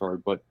depth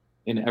chart, but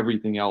in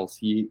everything else,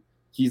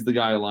 he's the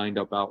guy lined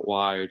up out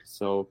wide.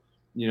 So,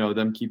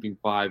 them keeping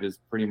 5 is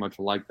pretty much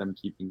like them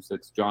keeping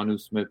 6. Jonnu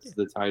Smith's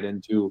the tight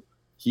end 2.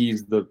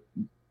 He's the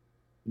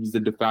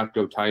de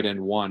facto tight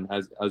end 1,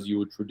 as you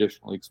would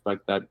traditionally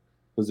expect that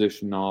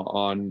position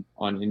on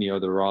any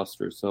other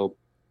roster. So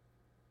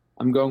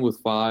I'm going with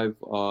 5.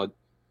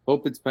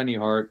 Hope it's Penny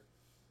Hart.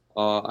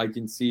 I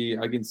can see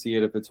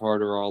it if it's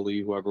Hart or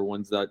Ali, whoever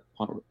wins that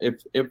punt.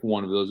 If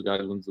one of those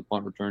guys wins the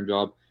punt return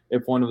job.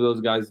 If one of those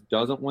guys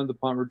doesn't win the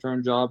punt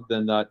return job,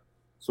 then that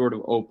sort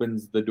of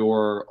opens the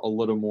door a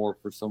little more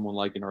for someone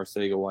like an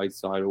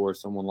Arcega-Whiteside or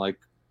someone like,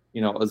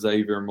 a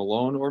Xavier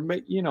Malone, or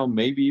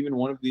maybe even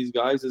one of these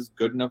guys is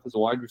good enough as a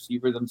wide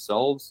receiver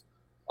themselves,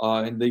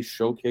 and they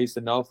showcase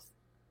enough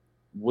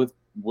with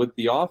with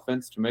the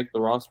offense to make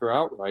the roster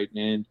outright.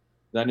 And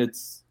then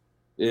it's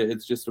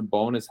just a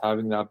bonus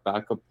having that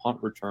backup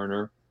punt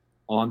returner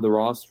on the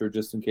roster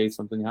just in case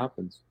something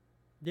happens.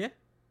 Yeah,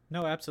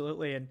 no,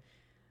 absolutely. And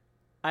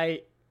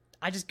I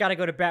just got to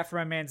go to bat for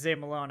my man Zay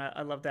Malone.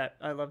 I love that.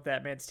 I love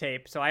that man's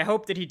tape. So I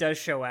hope that he does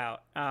show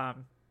out,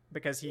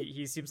 because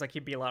he seems like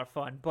he'd be a lot of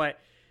fun. But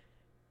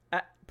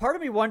part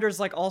of me wonders,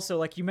 like, also,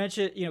 like you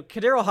mentioned,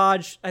 Kadero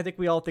Hodge, I think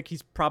we all think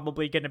he's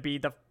probably going to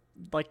be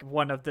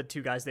one of the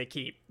two guys they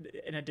keep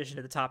in addition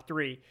to the top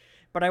three.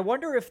 But I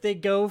wonder if they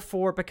go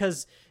for,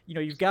 because,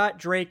 you've got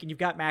Drake and you've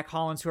got Mac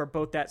Hollins, who are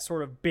both that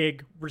sort of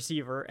big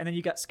receiver. And then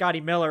you got Scotty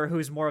Miller,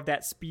 who's more of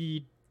that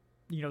speed,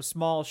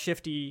 small,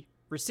 shifty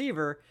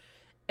receiver.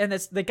 And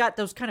they got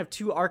those kind of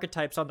two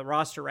archetypes on the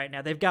roster right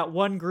now. They've got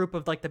one group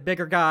of like the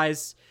bigger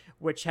guys,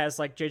 which has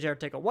like JJ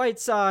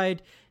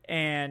Arcega-Whiteside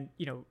and,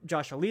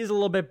 Josh Ali's a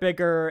little bit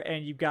bigger.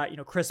 And you've got,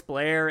 Chris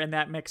Blair in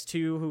that mix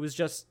too, who was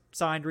just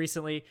signed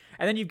recently.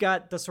 And then you've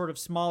got the sort of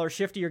smaller,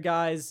 shiftier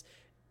guys,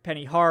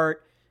 Penny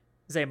Hart,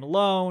 Zay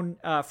Malone,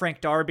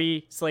 Frank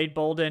Darby, Slade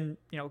Bolden,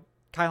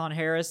 Kylon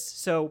Harris.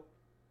 So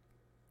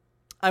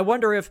I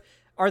wonder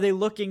are they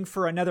looking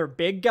for another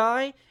big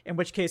guy, in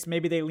which case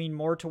maybe they lean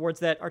more towards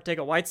that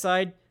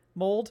Arcega-Whiteside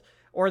mold,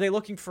 or are they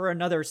looking for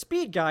another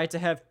speed guy to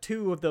have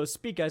two of those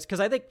speed guys? Because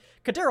I think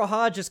Kadero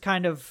Hodge is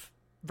kind of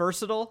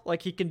versatile.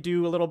 Like, he can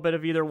do a little bit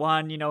of either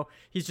one.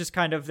 He's just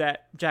kind of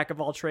that jack of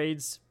all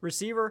trades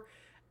receiver.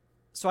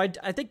 So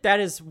I think that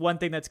is one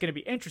thing that's going to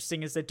be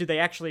interesting, is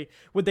that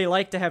would they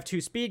like to have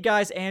two speed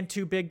guys and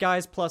two big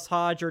guys plus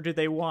Hodge, or do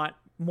they want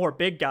more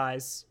big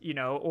guys,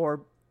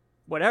 or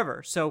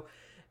whatever? So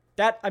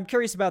that I'm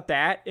curious about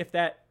that, if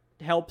that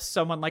helps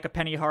someone like a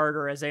Penny Hart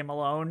or a Zay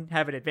Malone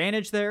have an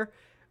advantage there.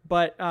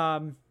 But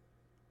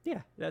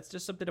yeah, that's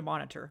just something to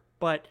monitor.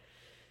 But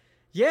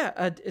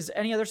yeah, is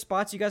any other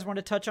spots you guys want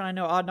to touch on? I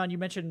know, Adnan, you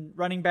mentioned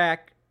running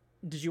back.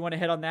 Did you want to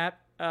hit on that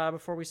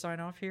before we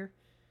sign off here?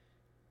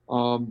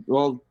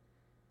 Well,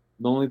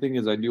 the only thing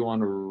is I do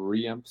want to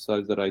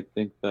re-emphasize that I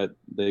think that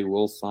they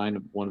will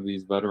sign one of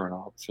these veteran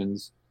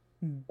options.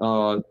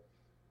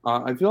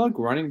 I feel like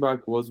running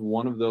back was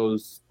one of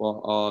those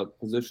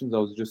positions that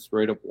was just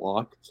straight up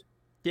locked.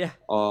 Yeah.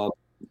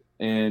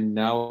 And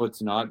now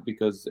it's not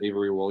because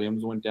Avery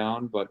Williams went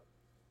down, but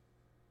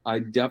I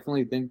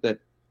definitely think that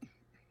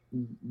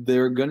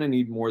they're going to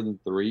need more than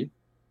three,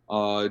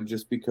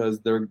 just because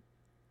they're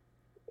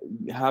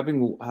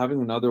having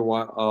another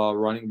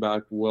running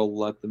back will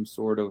let them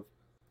sort of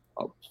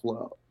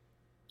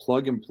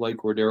plug and play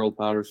Cordero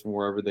Patterson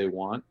wherever they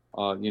want.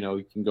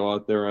 You can go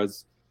out there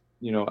as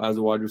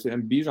a wide receiver,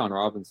 and Bijan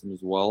Robinson as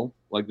well.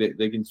 Like,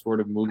 they can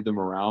sort of move them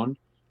around.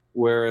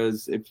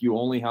 Whereas if you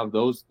only have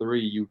those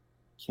three, you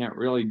can't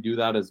really do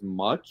that as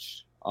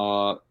much.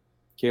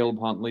 Caleb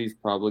Huntley is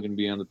probably going to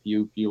be on the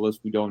PUP list.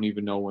 We don't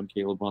even know when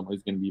Caleb Huntley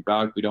is going to be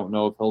back. We don't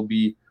know if he'll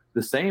be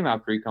the same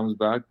after he comes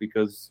back,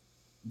 because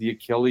the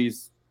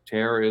Achilles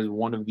tear is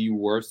one of the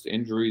worst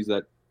injuries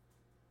that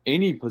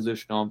any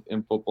position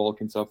in football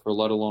can suffer,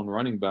 let alone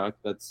running back.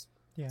 It's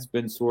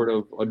been sort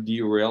of a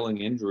derailing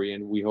injury,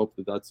 and we hope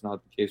that that's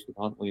not the case with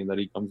Huntley and that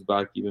he comes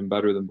back even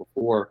better than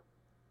before.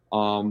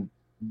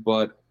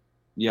 But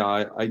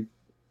yeah,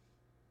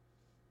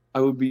 I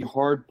would be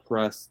hard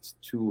pressed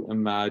to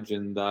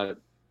imagine that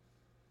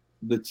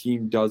the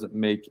team doesn't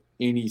make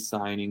any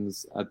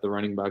signings at the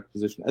running back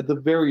position, at the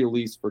very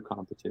least for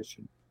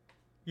competition.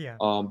 Yeah.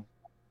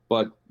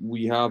 But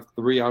we have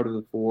 3 out of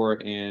the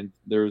 4, and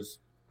there's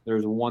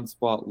one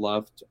spot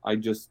left. I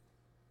just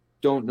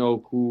don't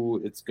know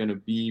who it's going to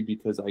be,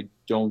 because I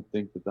don't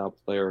think that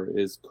player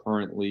is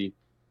currently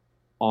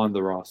on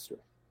the roster.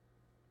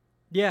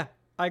 Yeah,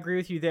 I agree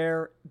with you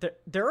there.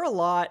 There are a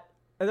lot,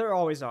 there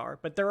always are,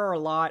 but there are a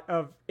lot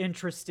of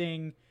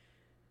interesting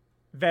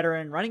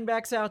veteran running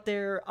backs out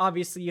there.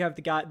 Obviously, you have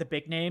the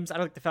big names. I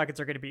don't think the Falcons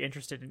are going to be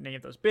interested in any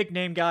of those big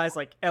name guys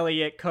like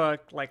Elliott,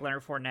 Cook, like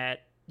Leonard Fournette,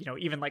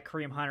 even like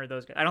Kareem Hunt or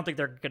those guys. I don't think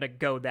they're going to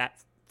go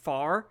that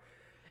far,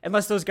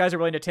 unless those guys are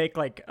willing to take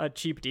like a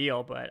cheap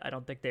deal, but I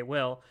don't think they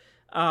will.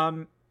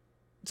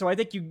 So I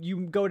think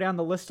you go down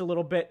the list a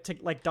little bit to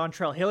like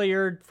Dontrell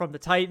Hilliard from the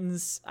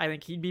Titans. I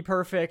think he'd be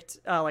perfect.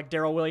 Like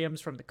Darrell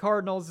Williams from the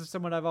Cardinals is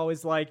someone I've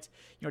always liked.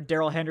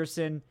 Darrell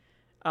Henderson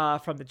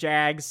from the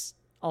Jags.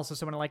 Also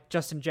someone like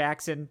Justin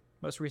Jackson,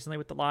 most recently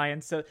with the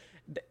Lions. So,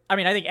 I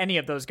mean, I think any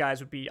of those guys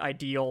would be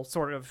ideal,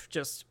 sort of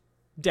just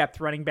depth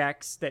running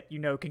backs that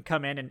can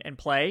come in and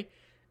play.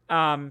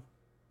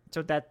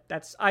 So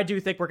that's I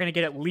do think we're going to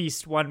get at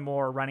least one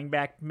more running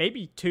back,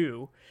 maybe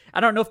 2. I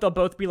don't know if they'll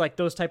both be like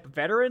those type of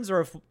veterans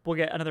or if we'll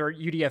get another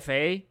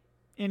UDFA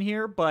in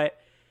here, but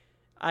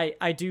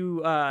I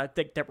do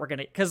think that we're going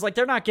to, because like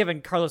they're not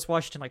giving Carlos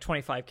Washington like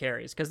 25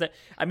 carries, because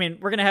we're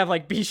going to have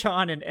like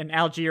Bijan and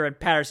Algier and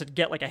Patterson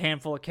get like a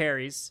handful of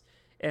carries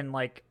in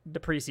like the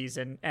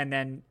preseason, and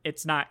then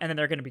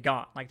they're going to be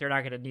gone. Like they're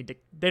not going to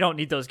they don't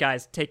need those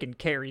guys taking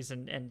carries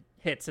and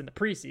hits in the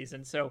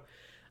preseason. So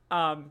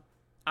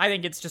I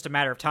think it's just a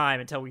matter of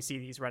time until we see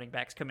these running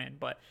backs come in.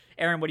 But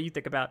Aaron, what do you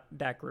think about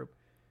that group?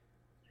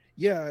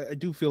 Yeah, I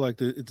do feel like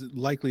it's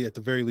likely at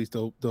the very least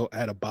they'll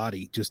add a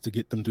body just to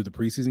get them through the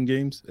preseason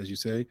games, as you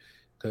say,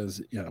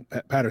 because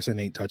Patterson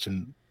ain't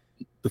touching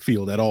the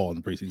field at all in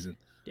the preseason.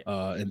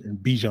 Yeah. And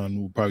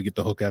Bijan will probably get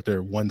the hook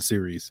after one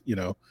series,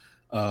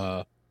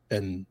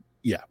 and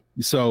yeah.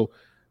 So,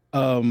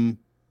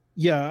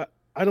 yeah,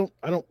 I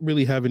don't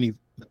really have any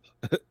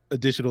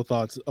additional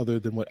thoughts other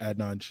than what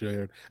Adnan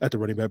shared at the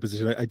running back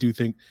position. I do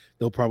think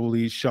they'll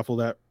probably shuffle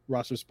that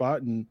roster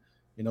spot, and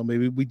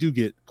maybe we do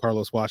get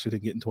Carlos Washington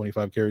getting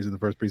 25 carries in the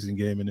first preseason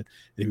game, and if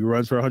he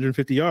runs for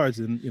 150 yards,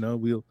 then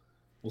we'll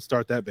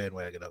start that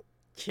bandwagon up.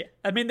 Yeah,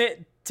 I mean,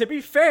 to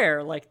be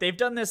fair, like they've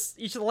done this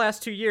each of the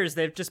last 2 years.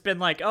 They've just been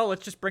like, oh,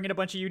 let's just bring in a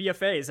bunch of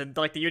UDFAs, and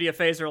like the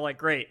UDFAs are like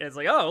great. And it's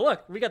like, oh,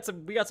 look, we got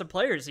some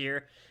players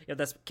here.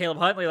 That's Caleb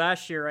Huntley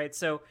last year, right?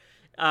 So,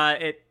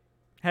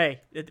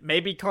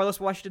 maybe Carlos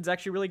Washington's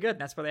actually really good,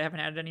 and that's why they haven't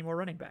added any more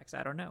running backs.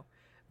 I don't know,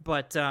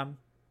 but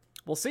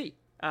we'll see.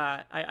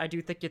 I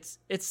do think it's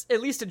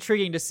at least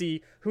intriguing to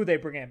see who they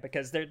bring in,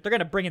 because they're going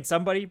to bring in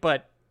somebody,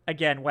 but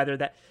again, whether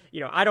that,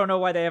 I don't know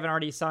why they haven't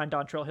already signed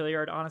Dontrell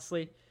Hilliard,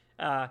 honestly.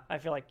 I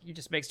feel like he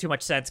just makes too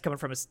much sense coming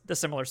from the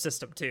similar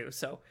system too.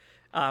 So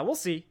we'll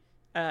see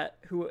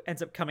who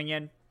ends up coming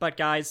in. But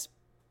guys,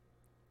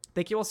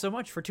 thank you all so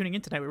much for tuning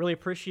in tonight. We really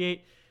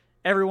appreciate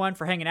everyone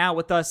for hanging out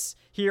with us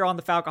here on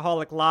the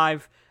Falcoholic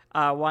Live.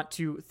 Want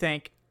to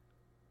thank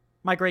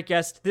my great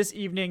guest this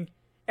evening,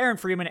 Aaron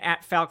Freeman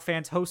at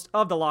FalcFans, host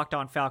of the Locked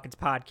On Falcons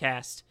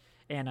podcast,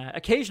 and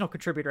occasional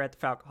contributor at the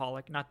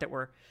Falcoholic. Not that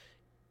we're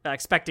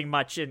expecting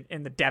much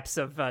in the depths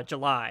of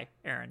July,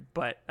 Aaron,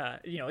 but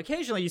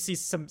occasionally you see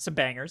some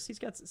bangers. He's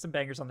got some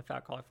bangers on the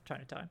Falcoholic from time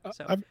to time.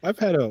 So I've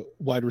had a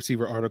wide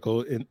receiver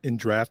article in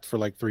draft for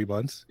like 3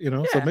 months,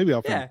 so maybe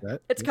I'll finish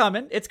that. It's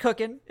coming, it's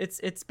cooking,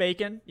 it's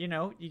baking.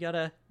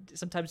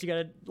 Sometimes you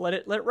gotta let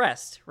it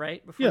rest,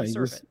 right, before you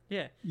serve it.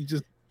 Yeah, you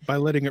just, by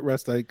letting it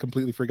rest, I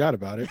completely forgot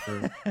about it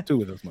for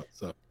 2 of those months.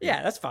 So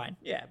yeah, that's fine.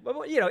 Yeah, but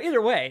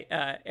either way,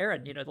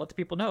 Aaron, let the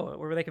people know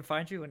where they can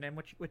find you and then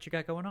what you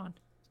got going on.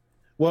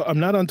 Well, I'm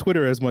not on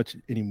Twitter as much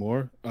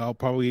anymore. I'll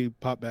probably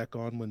pop back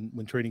on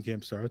when training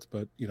camp starts.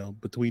 But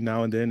between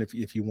now and then,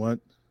 if you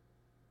want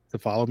to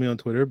follow me on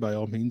Twitter, by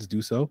all means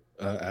do so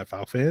at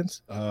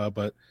FalcFans.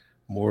 But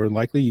more than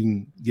likely, you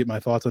can get my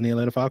thoughts on the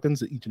Atlanta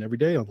Falcons each and every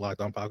day on Locked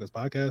On Falcons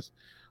podcast,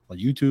 on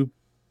YouTube,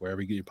 wherever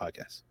you get your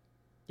podcasts.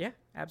 Yeah,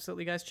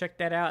 absolutely, guys. Check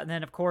that out. And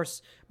then, of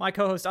course, my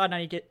co-host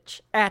Adnan, you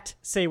get at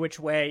Say Which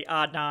Way.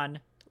 Adnan,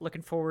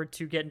 looking forward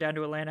to getting down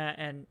to Atlanta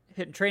and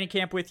hitting training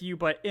camp with you.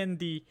 But in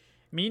the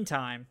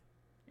meantime,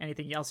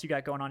 anything else you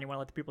got going on you want to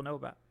let the people know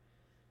about?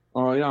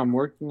 Yeah, I'm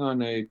working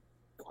on a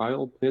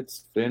Kyle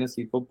Pitts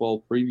fantasy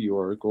football preview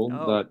article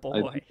that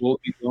I think will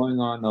be going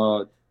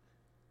on.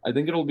 I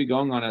think it'll be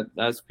going on at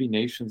SB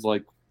Nation's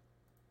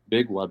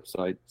big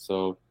website.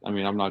 So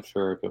I'm not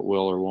sure if it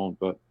will or won't,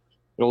 but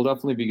it'll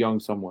definitely be going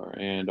somewhere,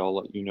 and I'll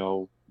let you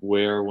know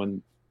where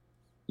when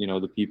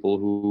the people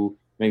who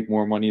make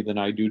more money than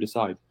I do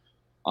decide.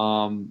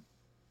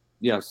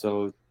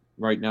 So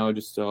right now,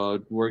 just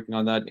working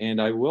on that,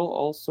 and I will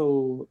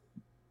also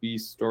be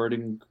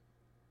starting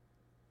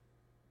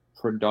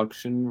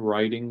production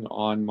writing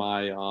on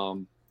my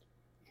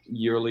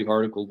yearly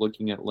article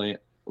looking at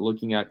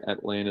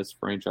Atlanta's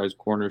franchise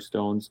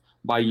cornerstones.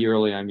 By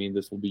yearly, I mean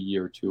this will be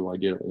year 2. I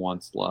did it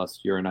once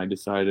last year, and I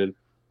decided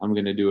I'm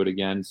going to do it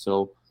again.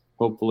 So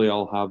hopefully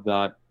I'll have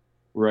that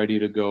ready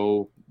to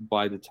go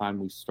by the time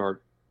we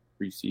start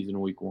preseason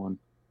week 1.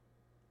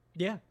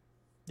 Yeah,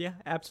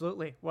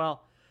 absolutely.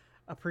 Well,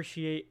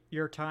 appreciate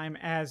your time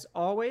as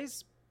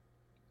always.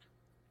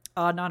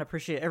 Not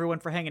appreciate everyone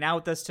for hanging out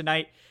with us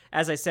tonight.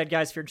 As I said,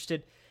 guys, if you're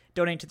interested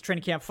donating to the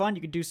training camp fund,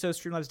 you can do so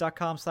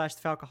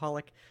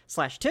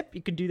streamlabs.com/thefalcoholic/tip.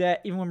 You can do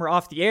that even when we're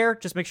off the air.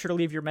 Just make sure to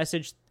leave your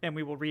message and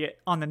we will read it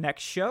on the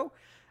next show.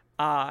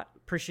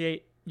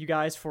 Appreciate you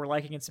guys for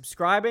liking and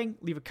subscribing.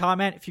 Leave a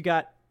comment if you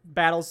got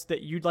battles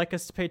that you'd like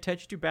us to pay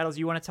attention to, battles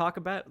you want to talk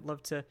about. I'd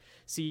love to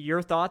see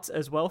your thoughts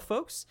as well,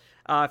 folks.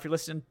 If you're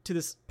listening to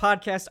this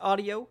podcast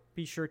audio,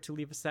 be sure to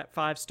leave us that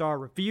 5-star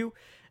review.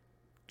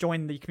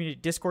 Join the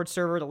community Discord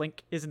server. The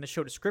link is in the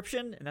show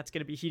description, and that's going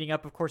to be heating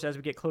up, of course, as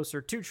we get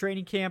closer to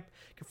training camp.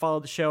 You can follow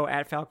the show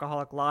at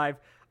Falcoholic Live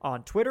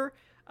on Twitter,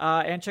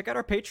 and check out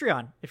our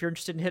Patreon if you're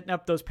interested in hitting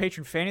up those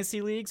patron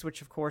fantasy leagues,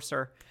 which, of course,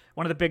 are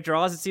one of the big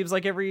draws, it seems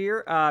like, every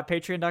year.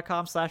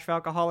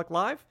 Patreon.com/Falcoholic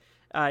Live.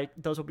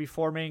 Those will be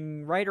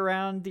forming right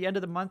around the end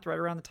of the month, right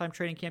around the time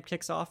training camp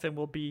kicks off, and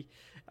we'll be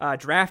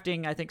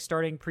drafting, I think,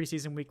 starting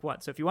preseason week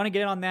 1. So if you want to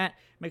get in on that,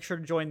 make sure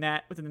to join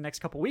that within the next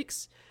couple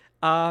weeks.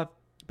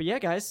 But yeah,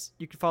 guys,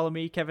 you can follow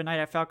me, Kevin Knight,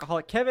 at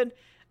Falcoholic Kevin.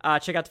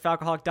 Check out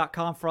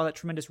thefalcoholic.com for all that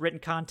tremendous written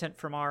content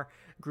from our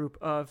group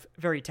of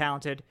very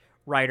talented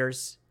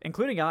writers,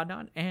 including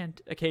Adnan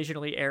and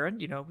occasionally Aaron.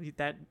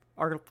 That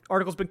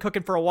article's been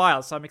cooking for a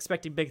while, so I'm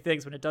expecting big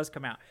things when it does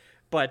come out.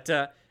 But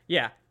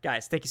yeah,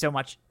 guys, thank you so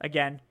much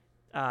again.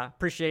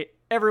 Appreciate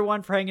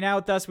everyone for hanging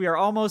out with us. We are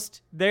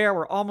almost there.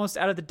 We're almost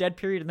out of the dead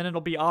period, and then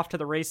it'll be off to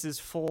the races,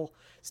 full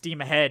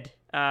steam ahead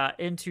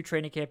into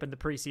training camp and the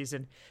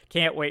preseason.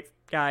 Can't wait,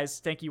 guys.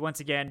 Thank you once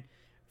again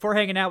for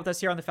hanging out with us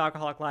here on the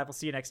Falcoholic Live. We'll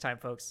see you next time,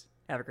 folks.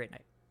 Have a great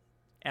night.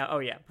 Oh,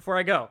 yeah. Before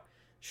I go,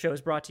 show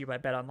is brought to you by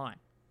Bet Online.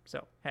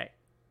 So, hey,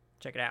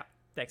 check it out.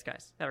 Thanks,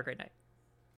 guys. Have a great night.